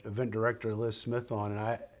the event director Liz Smith on,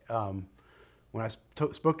 and when I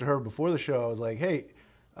spoke to her before the show, I was like, "Hey,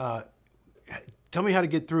 tell me how to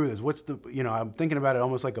get through this. What's the I'm thinking about it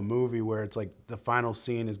almost like a movie where it's like the final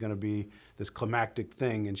scene is going to be this climactic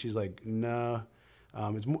thing," and she's like, "No,"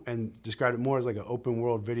 and described it more as like an open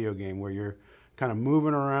world video game where you're kind of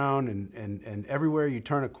moving around and everywhere you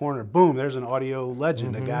turn a corner, boom, there's an audio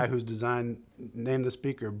legend, a guy who's named the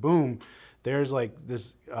speaker, boom, there's like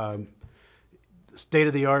this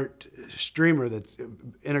state-of-the-art streamer that's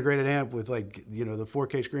integrated amp with like, the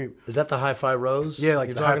 4K screen. Is that the Hi-Fi Rose? Yeah,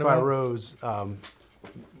 like the Hi-Fi about? Rose.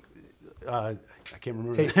 I can't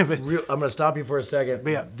remember. Hey, the name. I'm going to stop you for a second.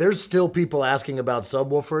 Yeah. There's still people asking about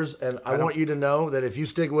subwoofers, and I want you to know that if you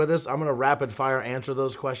stick with us, I'm going to rapid fire answer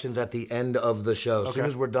those questions at the end of the show. As soon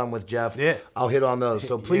as we're done with Jeff, I'll hit on those.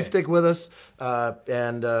 So please stick with us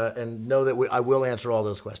and know that I will answer all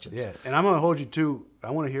those questions. Yeah, and I'm going to hold you to.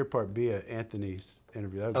 I want to hear part B of Anthony's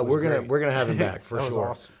interview. That was we're gonna have him back for that sure.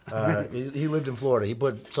 Was awesome. He lived in Florida. He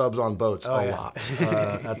put subs on boats a lot.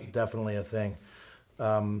 That's definitely a thing.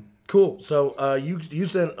 Cool. So you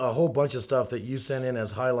sent a whole bunch of stuff that you sent in as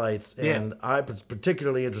highlights, and I was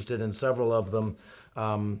particularly interested in several of them.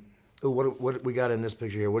 What we got in this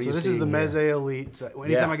picture here? What are you seeing? So this is the here? Meze Elite. So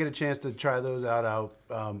anytime I get a chance to try those out,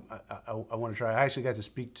 I want to try. I actually got to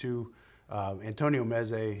speak to Antonio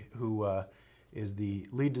Meze, who is the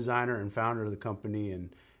lead designer and founder of the company,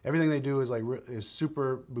 and everything they do is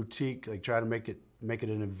super boutique. Like try to make it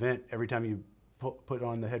an event every time you put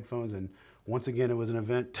on the headphones. And once again, it was an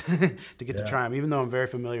event to get to try them, even though I'm very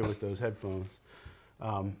familiar with those headphones.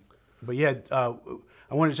 But yeah,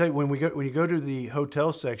 I wanted to tell you when you go to the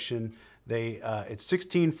hotel section, it's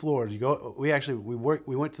 16 floors. We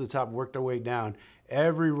went to the top, worked our way down.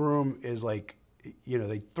 Every room is like,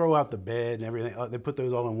 they throw out the bed and everything. They put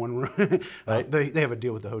those all in one room. Right. They have a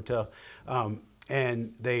deal with the hotel,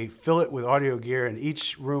 and they fill it with audio gear. And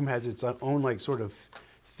each room has its own like sort of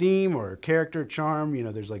theme or character charm.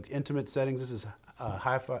 There's like intimate settings. This is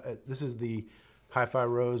hi-fi. This is the Hi-Fi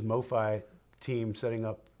Rose MoFi team setting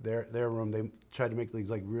up their room. They tried to make these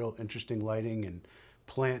like real interesting lighting and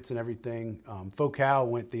plants and everything. Focal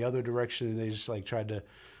went the other direction, and they just like tried to.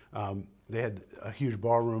 They had a huge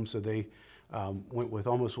ballroom, so they went with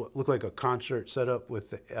almost what looked like a concert setup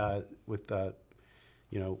with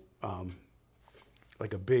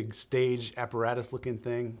like a big stage apparatus looking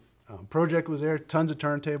thing. Project was there, tons of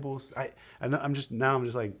turntables. I'm just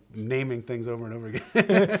like naming things over and over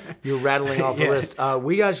again. You're rattling off the list.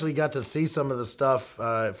 We actually got to see some of the stuff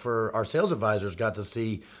for our sales advisors. Got to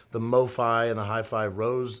see the MoFi and the Hi-Fi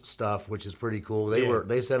Rose stuff, which is pretty cool.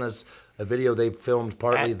 They sent us a video they filmed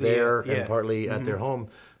partly there and partly at their home.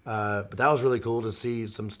 But that was really cool to see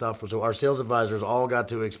some stuff. So our sales advisors all got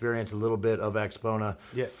to experience a little bit of Axpona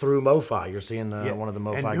through MoFi. You're seeing one of the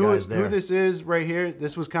MoFi guys there. Who this is right here,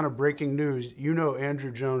 this was kind of breaking news.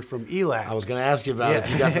 Andrew Jones from ELAC. I was going to ask you about it.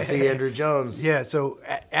 You got to see Andrew Jones. Yeah, so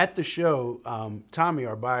at the show, Tommy,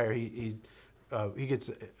 our buyer, he's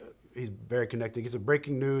very connected. He gets a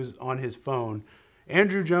breaking news on his phone.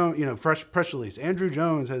 Andrew Jones, fresh press release. Andrew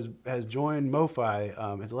Jones has joined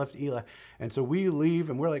MoFi, has left ELAC. And so we leave,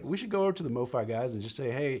 and we're like, we should go over to the MoFi guys and just say,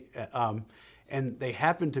 hey. And they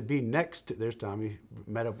happen to be next to, there's Tommy,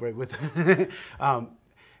 met up right with,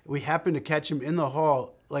 we happened to catch him in the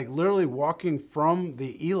hall, like literally walking from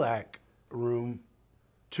the ELAC room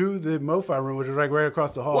to the MoFi room, which was like right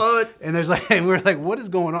across the hall. What? And there's like, and we're like, what is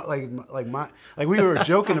going on? Like we were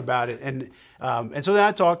joking about it, and so then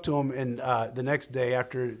I talked to him, and the next day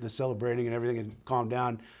after the celebrating and everything had calmed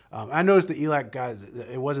down, I noticed the ELAC guys.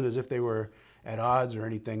 It wasn't as if they were at odds or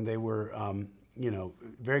anything. They were,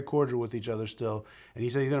 very cordial with each other still. And he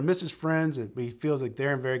said he's going to miss his friends, but he feels like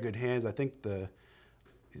they're in very good hands. I think the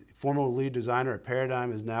former lead designer at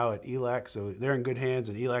Paradigm is now at ELAC, so they're in good hands,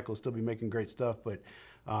 and ELAC will still be making great stuff. But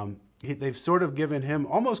they've sort of given him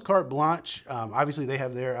almost carte blanche. Obviously, they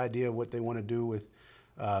have their idea of what they want to do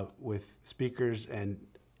with speakers, and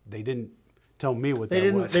they didn't tell me what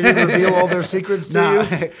that was. They didn't reveal all their secrets to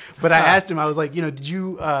you? But I asked him, I was like, did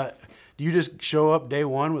you do you just show up day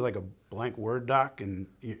one with like a blank Word doc, and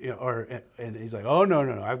he's like, oh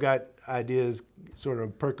no, I've got ideas sort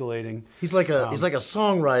of percolating. He's like a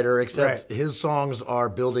songwriter, except his songs are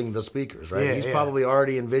building the speakers, right? Yeah, he's probably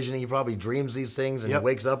already envisioning. He probably dreams these things, and he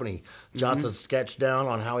wakes up and he jots a sketch down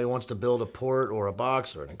on how he wants to build a port or a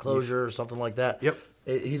box or an enclosure or something like that. Yep.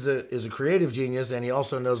 is a creative genius, and he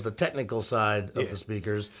also knows the technical side of the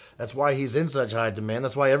speakers. That's why he's in such high demand.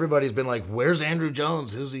 That's why everybody's been like, "Where's Andrew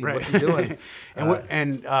Jones? Who's he? Right. What's he doing?"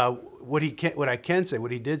 What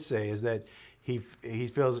he did say is that he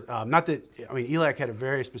feels not that, I mean, ELAC had a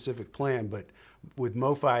very specific plan, but with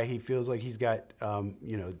MoFi he feels like he's got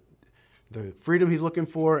the freedom he's looking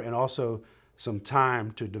for, and also some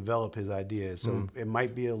time to develop his ideas. So it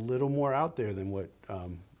might be a little more out there than what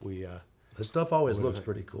we. This stuff always looks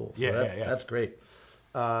pretty cool. So that's great.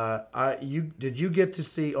 Did you get to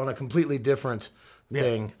see on a completely different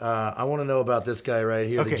thing? I want to know about this guy right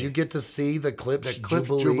here. Okay. Did you get to see the Klipsch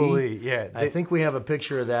Klipsch Jubilee? Yeah. I think we have a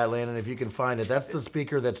picture of that, Landon, if you can find it. That's the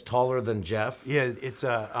speaker that's taller than Jeff. Yeah,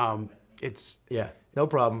 it's Yeah, no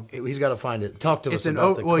problem. He's got to find it. Talk to us it's an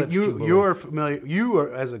about the Klipsch Jubilee. you're familiar. You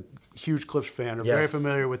are, as a huge Klipsch fan, are very Yes.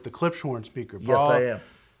 familiar with the Klipsch horn speaker. Yes, I am.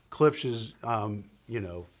 Klipsch is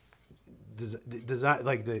design,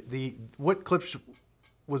 like the what Klipsch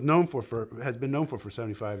was known for has been known for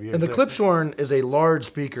 75 years. And the Klipsch horn is a large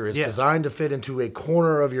speaker. It's Yeah. designed to fit into a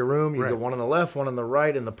corner of your room. You Right. get one on the left, one on the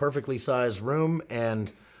right, in the perfectly sized room.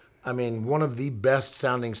 And I mean, one of the best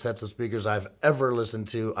sounding sets of speakers I've ever listened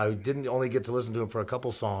to. I didn't only get to listen to him for a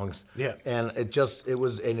couple songs. Yeah. And it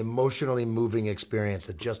was an emotionally moving experience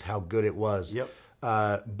at just how good it was. Yep.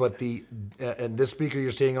 But and this speaker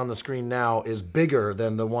you're seeing on the screen now is bigger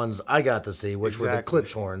than the ones I got to see, which were the Exactly.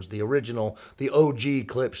 Klipsch horns, the original, the OG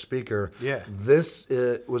Klipsch speaker. Yeah. Is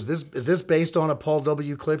this based on a Paul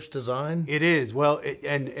W. Klipsch design? It is. Well,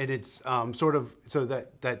 and it's sort of so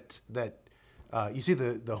that you see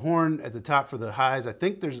the horn at the top for the highs. I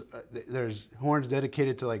think there's horns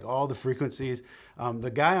dedicated to like all the frequencies.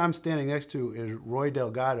 The guy I'm standing next to is Roy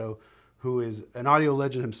Delgado, who is an audio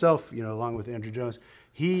legend himself, along with Andrew Jones.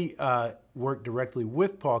 He worked directly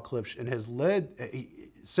with Paul Klipsch and has led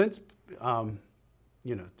since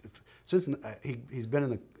he's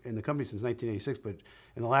been in the company since 1986, but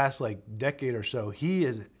in the last decade or so, he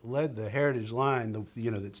has led the heritage line,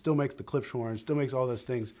 that still makes the Klipsch horn, still makes all those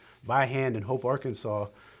things by hand in Hope, Arkansas,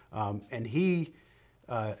 and he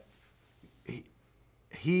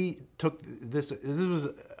took this. This was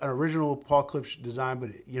an original Paul Klipsch design,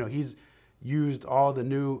 but he's used all the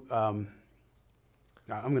new.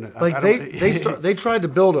 They tried to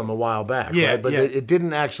build them a while back, Yeah, right? But yeah. it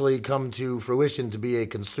didn't actually come to fruition to be a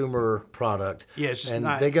consumer product. Yeah, it's just and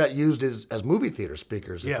not- they got used as movie theater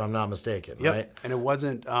speakers, if Yeah. I'm not mistaken, Yep. right? And it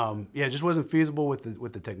wasn't, it just wasn't feasible with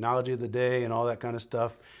the technology of the day and all that kind of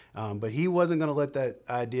stuff. But he wasn't going to let that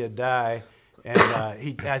idea die. And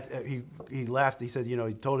he laughed. He said, he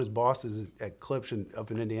told his bosses at Klipsch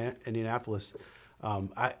up in Indianapolis,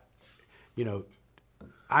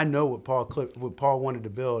 I know what Paul wanted to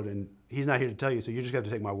build, and he's not here to tell you, so you just have to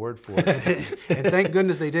take my word for it. And thank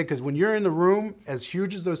goodness they did, because when you're in the room, as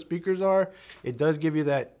huge as those speakers are, it does give you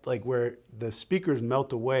that, where the speakers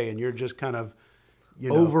melt away, and you're just kind of,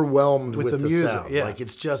 Overwhelmed with the music. sound. Yeah.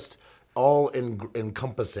 It's just all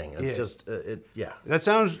encompassing. It's Yeah. just, That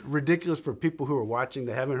sounds ridiculous for people who are watching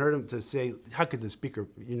that haven't heard him, to say, how could the speaker,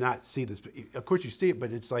 you not see this? Of course you see it,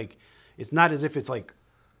 but it's it's not as if it's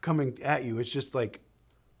coming at you. It's just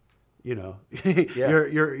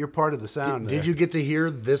you're part of the sound. Did you get to hear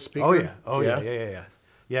this speaker? Oh yeah.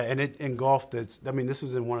 Yeah, and it engulfed it. I mean, this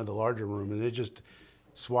was in one of the larger rooms, and it just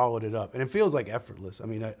swallowed it up, and it feels effortless. I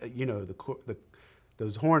mean,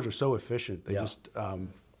 those horns are so efficient. They just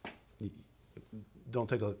don't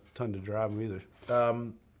take a ton to drive them either.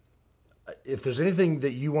 If there's anything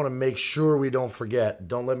that you want to make sure we don't forget,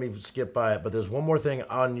 don't let me skip by it. But there's one more thing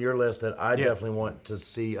on your list that I definitely want to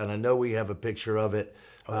see, and I know we have a picture of it.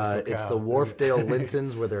 It's the Wharfdale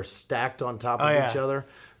Lintons, where they're stacked on top of each other.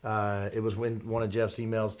 It was one of Jeff's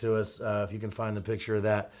emails to us. If you can find the picture of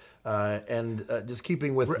that, and just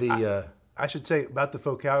keeping with the. I should say about the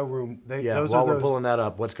Focal room. While we're pulling that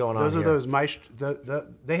up, what's going on Those here? are those Maestro.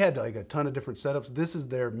 They had a ton of different setups. This is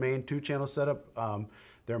their main 2-channel setup.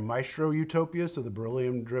 Their Maestro Utopia, so the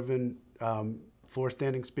beryllium-driven floor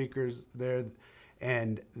standing speakers there,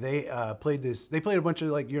 and they played this. They played a bunch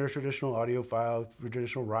of your traditional audiophile,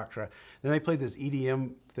 traditional rock track. Then they played this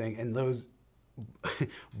EDM thing, and those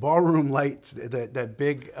ballroom lights, that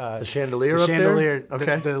big the chandelier up there?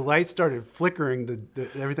 Okay. The lights started flickering.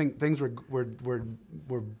 Things were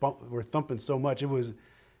thumping so much.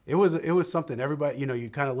 It was something. Everybody, you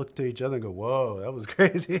kind of look to each other and go, "Whoa, that was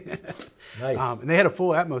crazy." Nice. And they had a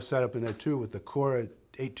full Atmos setup in there too, with the Cora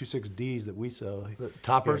 826Ds that we sell. The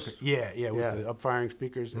toppers? Yeah, with the up-firing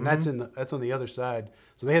speakers, and that's on the other side.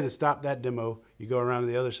 So they had to stop that demo. You go around to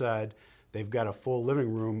the other side. they've got a full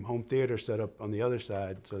living room, home theater set up on the other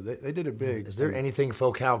side. So they did it big. Is there anything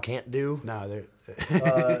Focal can't do? No, they're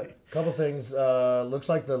Couple things. Looks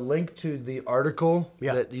like the link to the article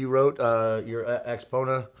that you wrote, your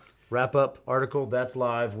Axpona wrap-up article, that's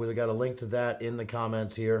live. We've got a link to that in the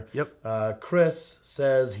comments here. Yep. Chris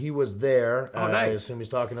says he was there. Oh, nice. I assume he's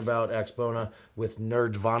talking about Axpona with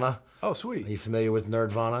Nerdvana. Oh, sweet. Are you familiar with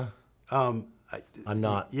Nerdvana? I'm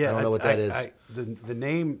not. Yeah, I don't know what that is. The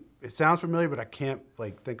name, it sounds familiar, but I can't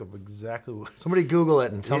like think of exactly what. Somebody Google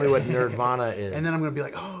it and tell me what Nerdvana is. And then I'm gonna be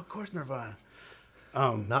like, oh, of course, Nirvana.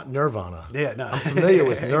 Not Nirvana. Yeah, no. I'm familiar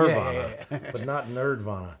with Nirvana, but not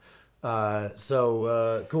Nerdvana.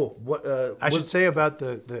 Cool. What I should say about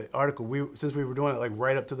the article, since we were doing it like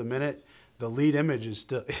right up to the minute, the lead image is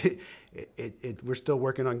still we're still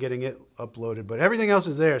working on getting it uploaded, but everything else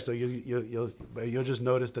is there. So you'll just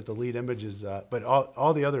notice that the lead image is, but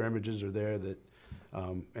all the other images are there that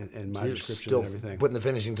and my description still and everything. putting the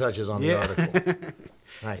finishing touches on the article.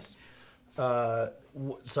 Nice.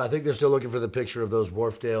 So I think they're still looking for the picture of those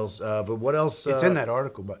Wharfdales. But what else? It's in that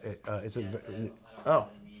article, but it's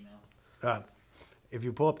if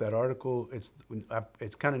you pull up that article,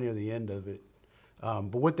 it's kind of near the end of it.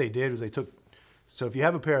 But what they did was they took. So if you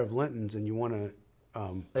have a pair of Lintons and you want to,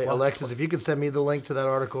 hey, Alexis, if you could send me the link to that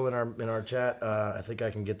article in our chat, I think I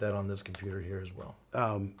can get that on this computer here as well.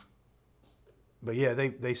 But yeah,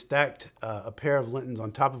 they stacked a pair of Lintons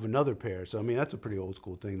on top of another pair. So I mean, that's a pretty old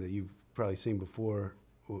school thing that you've probably seen before.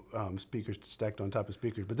 Speakers stacked on top of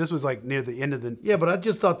speakers, but this was like near the end of the. Yeah, but I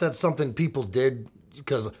just thought that's something people did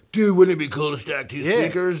because, dude, wouldn't it be cool to stack two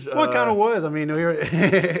speakers? Well, it kind of was. I mean, we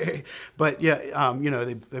were, but yeah,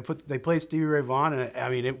 they played Stevie Ray Vaughan, and I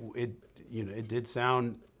mean, it did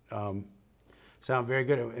sound very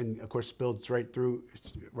good, and of course spilled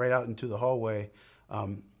right out into the hallway.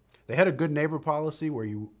 They had a good neighbor policy where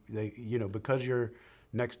because you're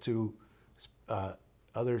next to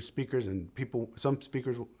other speakers and some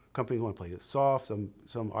companies want to play it soft,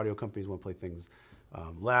 some audio companies want to play things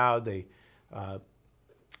loud. They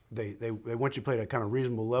want you to play at kind of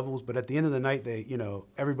reasonable levels, but at the end of the night,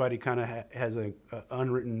 everybody kind of has an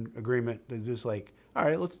unwritten agreement. They're just like, all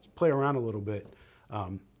right, let's play around a little bit.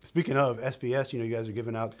 Speaking of SVS, you guys are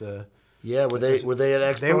giving out the. Yeah, were they at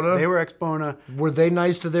Axpona? They were Axpona. Were they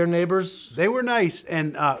nice to their neighbors? They were nice,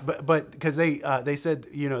 and but because they said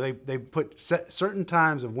they put certain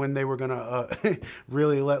times of when they were gonna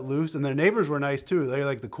really let loose, and their neighbors were nice too. They're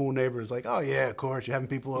like the cool neighbors, like, oh yeah, of course, you're having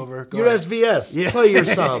people over. You're SVS. Play your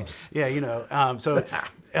subs. Yeah, so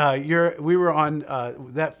we were on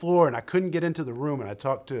that floor, and I couldn't get into the room, and I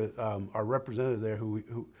talked to our representative there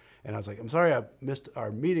who. And I was like, I'm sorry I missed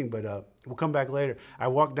our meeting, but we'll come back later. I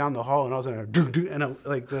walked down the hall, and I was in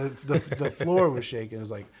the floor was shaking. I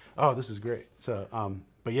was like, oh, this is great. So,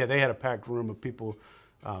 but yeah, they had a packed room of people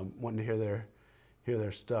wanting to hear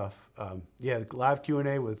their stuff. The live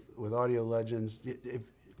Q&A with audio legends.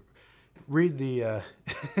 Read the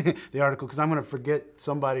the article because I'm going to forget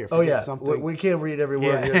somebody or forget something. We can't read every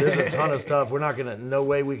word here. There's a ton of stuff. We're not going to. No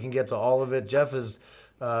way we can get to all of it. Jeff is.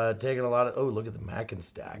 Taking a lot of. Oh, look at the Mackin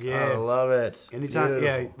stack. Yeah, I love it. Anytime,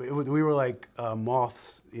 beautiful. We were like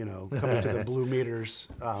moths, coming to the blue meters.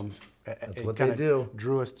 That's what they do.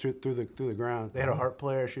 Drew us through the ground. They had a harp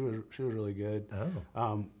player. She was really good.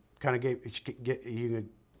 Oh. Kind of you could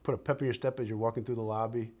put a pep in your step as you're walking through the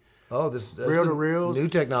lobby. Oh, this reel to reels, new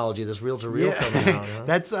technology. This reel to reel coming out.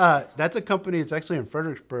 Huh? That's a company. It's actually in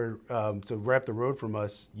Fredericksburg, so right up the road from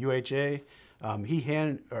us. UHA.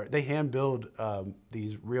 They hand build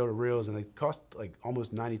these reel to reels, and they cost like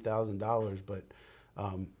almost $90,000. But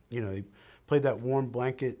they played that Warm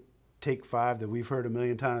Blanket Take 5 that we've heard a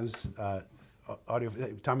million times. Audio.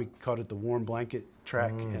 Tommy called it the Warm Blanket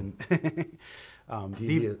track, and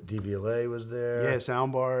DVLA was there. Yeah,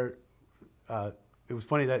 soundbar. It was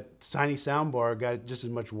funny that tiny soundbar got just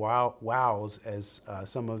as much wows as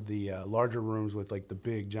some of the larger rooms with like the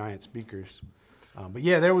big giant speakers. But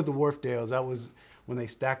yeah, there was the Wharfdales. That was when they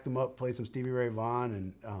stacked them up, played some Stevie Ray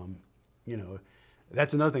Vaughan, and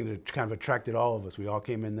that's another thing that kind of attracted all of us. We all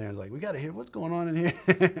came in there and was like, we got to hear what's going on in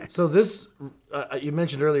here. So this, you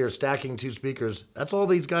mentioned earlier, stacking two speakers. That's all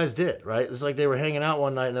these guys did, right? It's like they were hanging out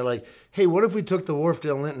one night and they're like, hey, what if we took the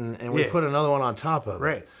Wharfdale Linton and we put another one on top of it?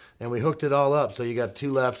 Right. And we hooked it all up. So you got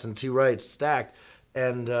two lefts and two rights stacked.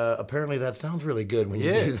 And apparently that sounds really good when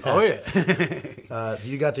you do that. Oh, yeah. So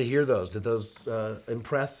you got to hear those. Did those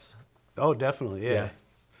impress? Oh, definitely, yeah.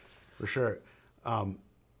 For sure.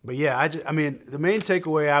 But yeah, I mean, the main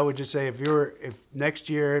takeaway I would just say, if next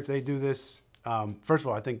year, if they do this, first of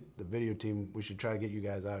all, I think the video team, we should try to get you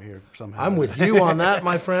guys out here somehow. I'm with you on that,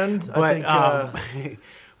 my friend. But,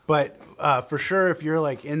 But for sure, if you're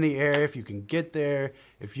like in the area, if you can get there,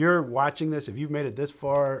 if you're watching this, if you've made it this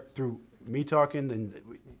far through me talking, then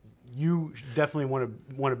you definitely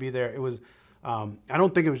want to be there. It was, I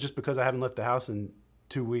don't think it was just because I haven't left the house in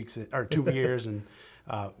 2 weeks or 2 years, and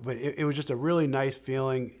but it was just a really nice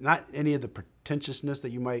feeling. Not any of the pretentiousness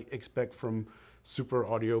that you might expect from super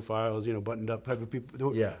audiophiles, buttoned up type of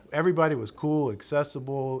people. Yeah, everybody was cool,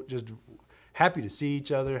 accessible, just happy to see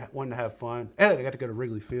each other, wanting to have fun. And I got to go to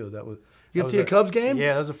Wrigley Field. You get to see a Cubs game?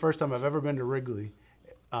 Yeah, that was the first time I've ever been to Wrigley.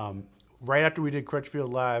 Right after we did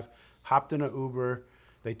Crutchfield Live, hopped in an Uber.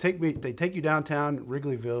 They take you downtown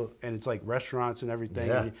Wrigleyville, and it's like restaurants and everything.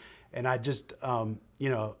 Yeah. And I just,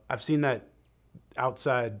 I've seen that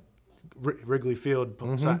outside Wrigley Field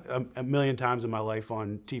a million times in my life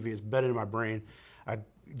on TV. It's better in my brain. I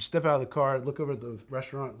step out of the car, look over at the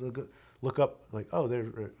restaurant, look up, like, oh,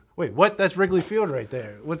 there's. Wait, what? That's Wrigley Field right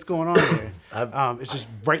there. What's going on there? It's just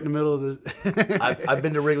right in the middle of this. I've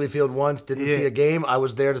been to Wrigley Field once, didn't see a game. I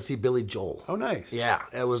was there to see Billy Joel. Oh, nice. Yeah,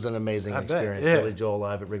 it was an amazing experience. Yeah. Billy Joel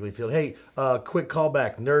live at Wrigley Field. Hey, quick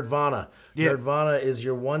callback, Nerdvana. Yeah. Nerdvana is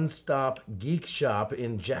your one-stop geek shop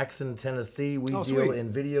in Jackson, Tennessee. We deal sweet.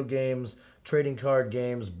 in video games, trading card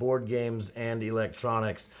games, board games, and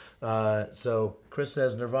electronics. So Chris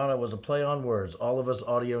says Nirvana was a play on words. All of us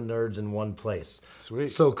audio nerds in one place. Sweet.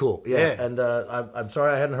 So cool. Yeah. Yeah. And I'm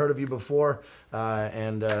sorry I hadn't heard of you before,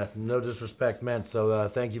 and no disrespect meant. So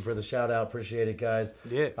thank you for the shout out. Appreciate it, guys.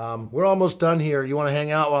 Yeah. We're almost done here. You want to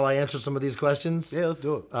hang out while I answer some of these questions? Yeah, let's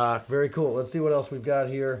do it. Very cool. Let's see what else we've got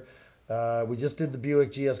here. We just did the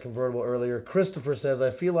Buick GS convertible earlier. Christopher says,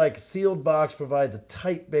 I feel like sealed box provides a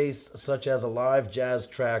tight base, such as a live jazz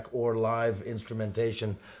track or live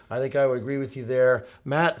instrumentation. I think I would agree with you there.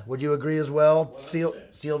 Matt, would you agree as well?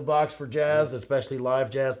 Sealed box for jazz, especially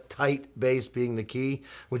live jazz, tight bass being the key.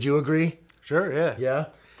 Would you agree? Sure, yeah. Yeah?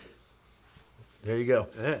 There you go.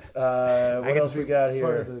 Yeah. What else we got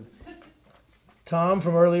here? Tom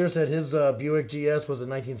from earlier said his Buick GS was a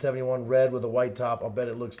 1971 red with a white top. I'll bet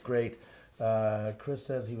it looks great. Chris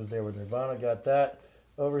says he was there with Nirvana. Got that.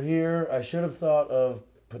 Over here, I should have thought of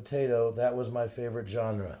potato. That was my favorite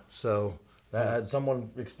genre. So that had someone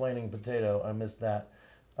explaining potato. I missed that.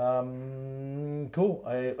 Cool.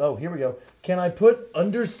 Here we go. Can I put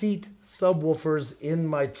underseat subwoofers in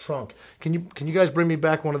my trunk? Can you guys bring me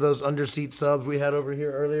back one of those underseat subs we had over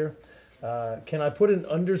here earlier? Can I put an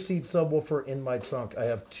underseat subwoofer in my trunk? I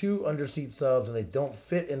have 2 underseat subs and they don't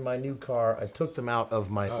fit in my new car. I took them out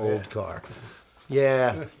of my old car.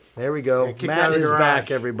 Yeah, there we go. Matt is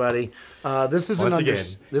back, everybody. This is an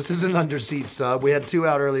underseat sub. We had 2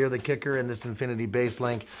 out earlier, the Kicker and this Infinity Base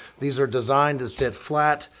Link. These are designed to sit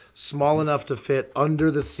flat, small enough to fit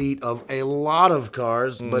under the seat of a lot of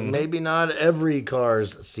cars, but maybe not every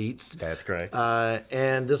car's seats. That's correct.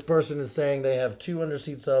 And this person is saying they have 2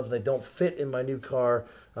 underseat subs. They don't fit in my new car.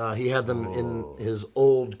 He had them in his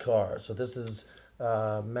old car. So this is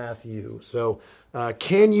Matthew. So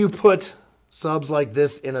can you put subs like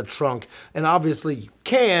this in a trunk? And obviously you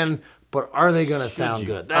can, but are they going to sound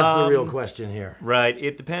good? That's the real question here. Right.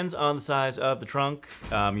 It depends on the size of the trunk.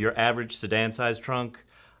 Your average sedan size trunk,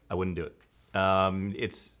 I wouldn't do it.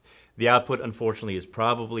 The output, unfortunately, is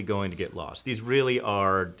probably going to get lost. These really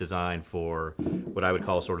are designed for what I would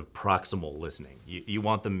call sort of proximal listening. You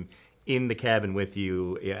want them in the cabin with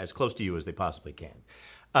you, as close to you as they possibly can.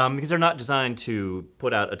 Because they're not designed to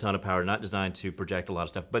put out a ton of power, not designed to project a lot of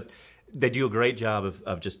stuff, but they do a great job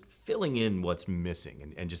of just filling in what's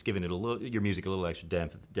missing and just giving it your music a little extra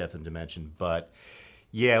depth and dimension. But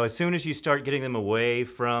yeah, as soon as you start getting them away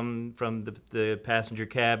from the passenger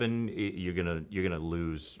cabin, you're gonna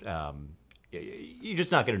lose. You're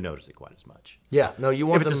just not gonna notice it quite as much. Yeah, no, you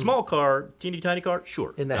want if it's a small car, teeny tiny car,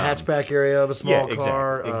 sure. In the hatchback area of a small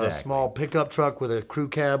car, exactly. A small pickup truck with a crew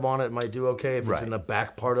cab on it might do okay if it's in the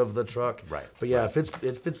back part of the truck. Right. But yeah, if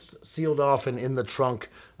it's sealed off and in the trunk,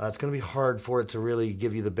 it's going to be hard for it to really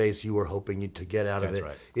give you the bass you were hoping to get out of it.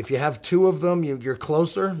 Right. If you have 2 of them, you're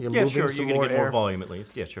closer. You're moving some you're more gonna get air. more volume at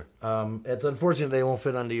least. Yeah, sure. It's unfortunate they won't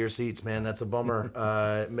fit under your seats, man. That's a bummer.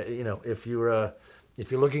 If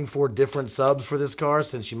you're looking for different subs for this car,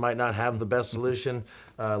 since you might not have the best solution,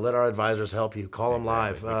 let our advisors help you. Call them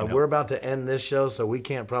live. We're about to end this show, so we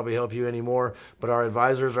can't probably help you anymore. But our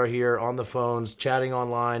advisors are here on the phones, chatting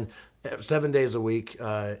online, 7 days a week.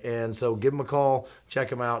 And so give them a call. Check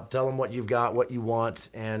them out. Tell them what you've got, what you want,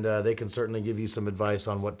 and they can certainly give you some advice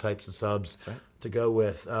on what types of subs to go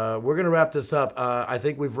with. We're going to wrap this up. I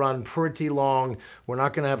think we've run pretty long. We're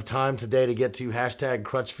not going to have time today to get to hashtag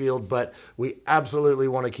Crutchfield, but we absolutely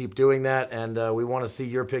want to keep doing that, and we want to see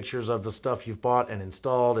your pictures of the stuff you've bought and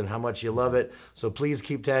installed and how much you love it. So please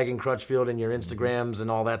keep tagging Crutchfield in your Instagrams and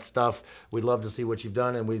all that stuff. We'd love to see what you've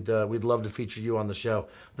done, and we'd love to feature you on the show.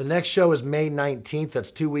 The next show is May 19th. That's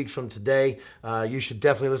 2 weeks from today. You should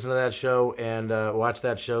definitely listen to that show and watch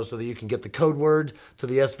that show so that you can get the code word to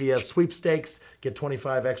the SVS sweepstakes. Get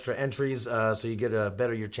 25 extra entries, so you get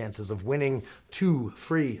better your chances of winning two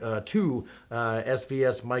SVS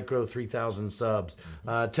Micro 3000 subs.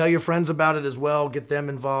 Tell your friends about it as well. Get them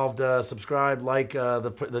involved. Subscribe, like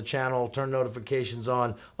the channel, turn notifications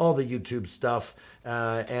on, all the YouTube stuff.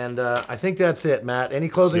 And I think that's it, Matt. Any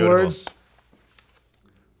closing words?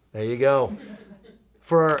 There you go.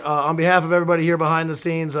 For on behalf of everybody here behind the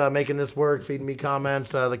scenes, making this work, feeding me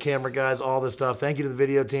comments, the camera guys, all this stuff. Thank you to the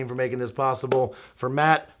video team for making this possible. For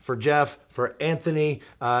Matt, for Jeff, for Anthony,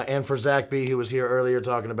 and for Zach B, who was here earlier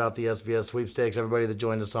talking about the SVS sweepstakes. Everybody that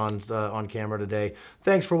joined us on camera today.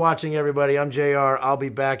 Thanks for watching, everybody. I'm JR. I'll be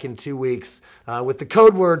back in 2 weeks with the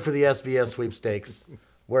code word for the SVS sweepstakes.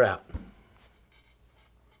 We're out.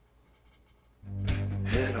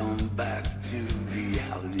 Head on back to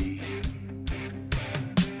reality.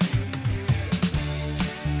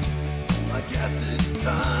 I guess it's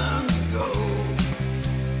time.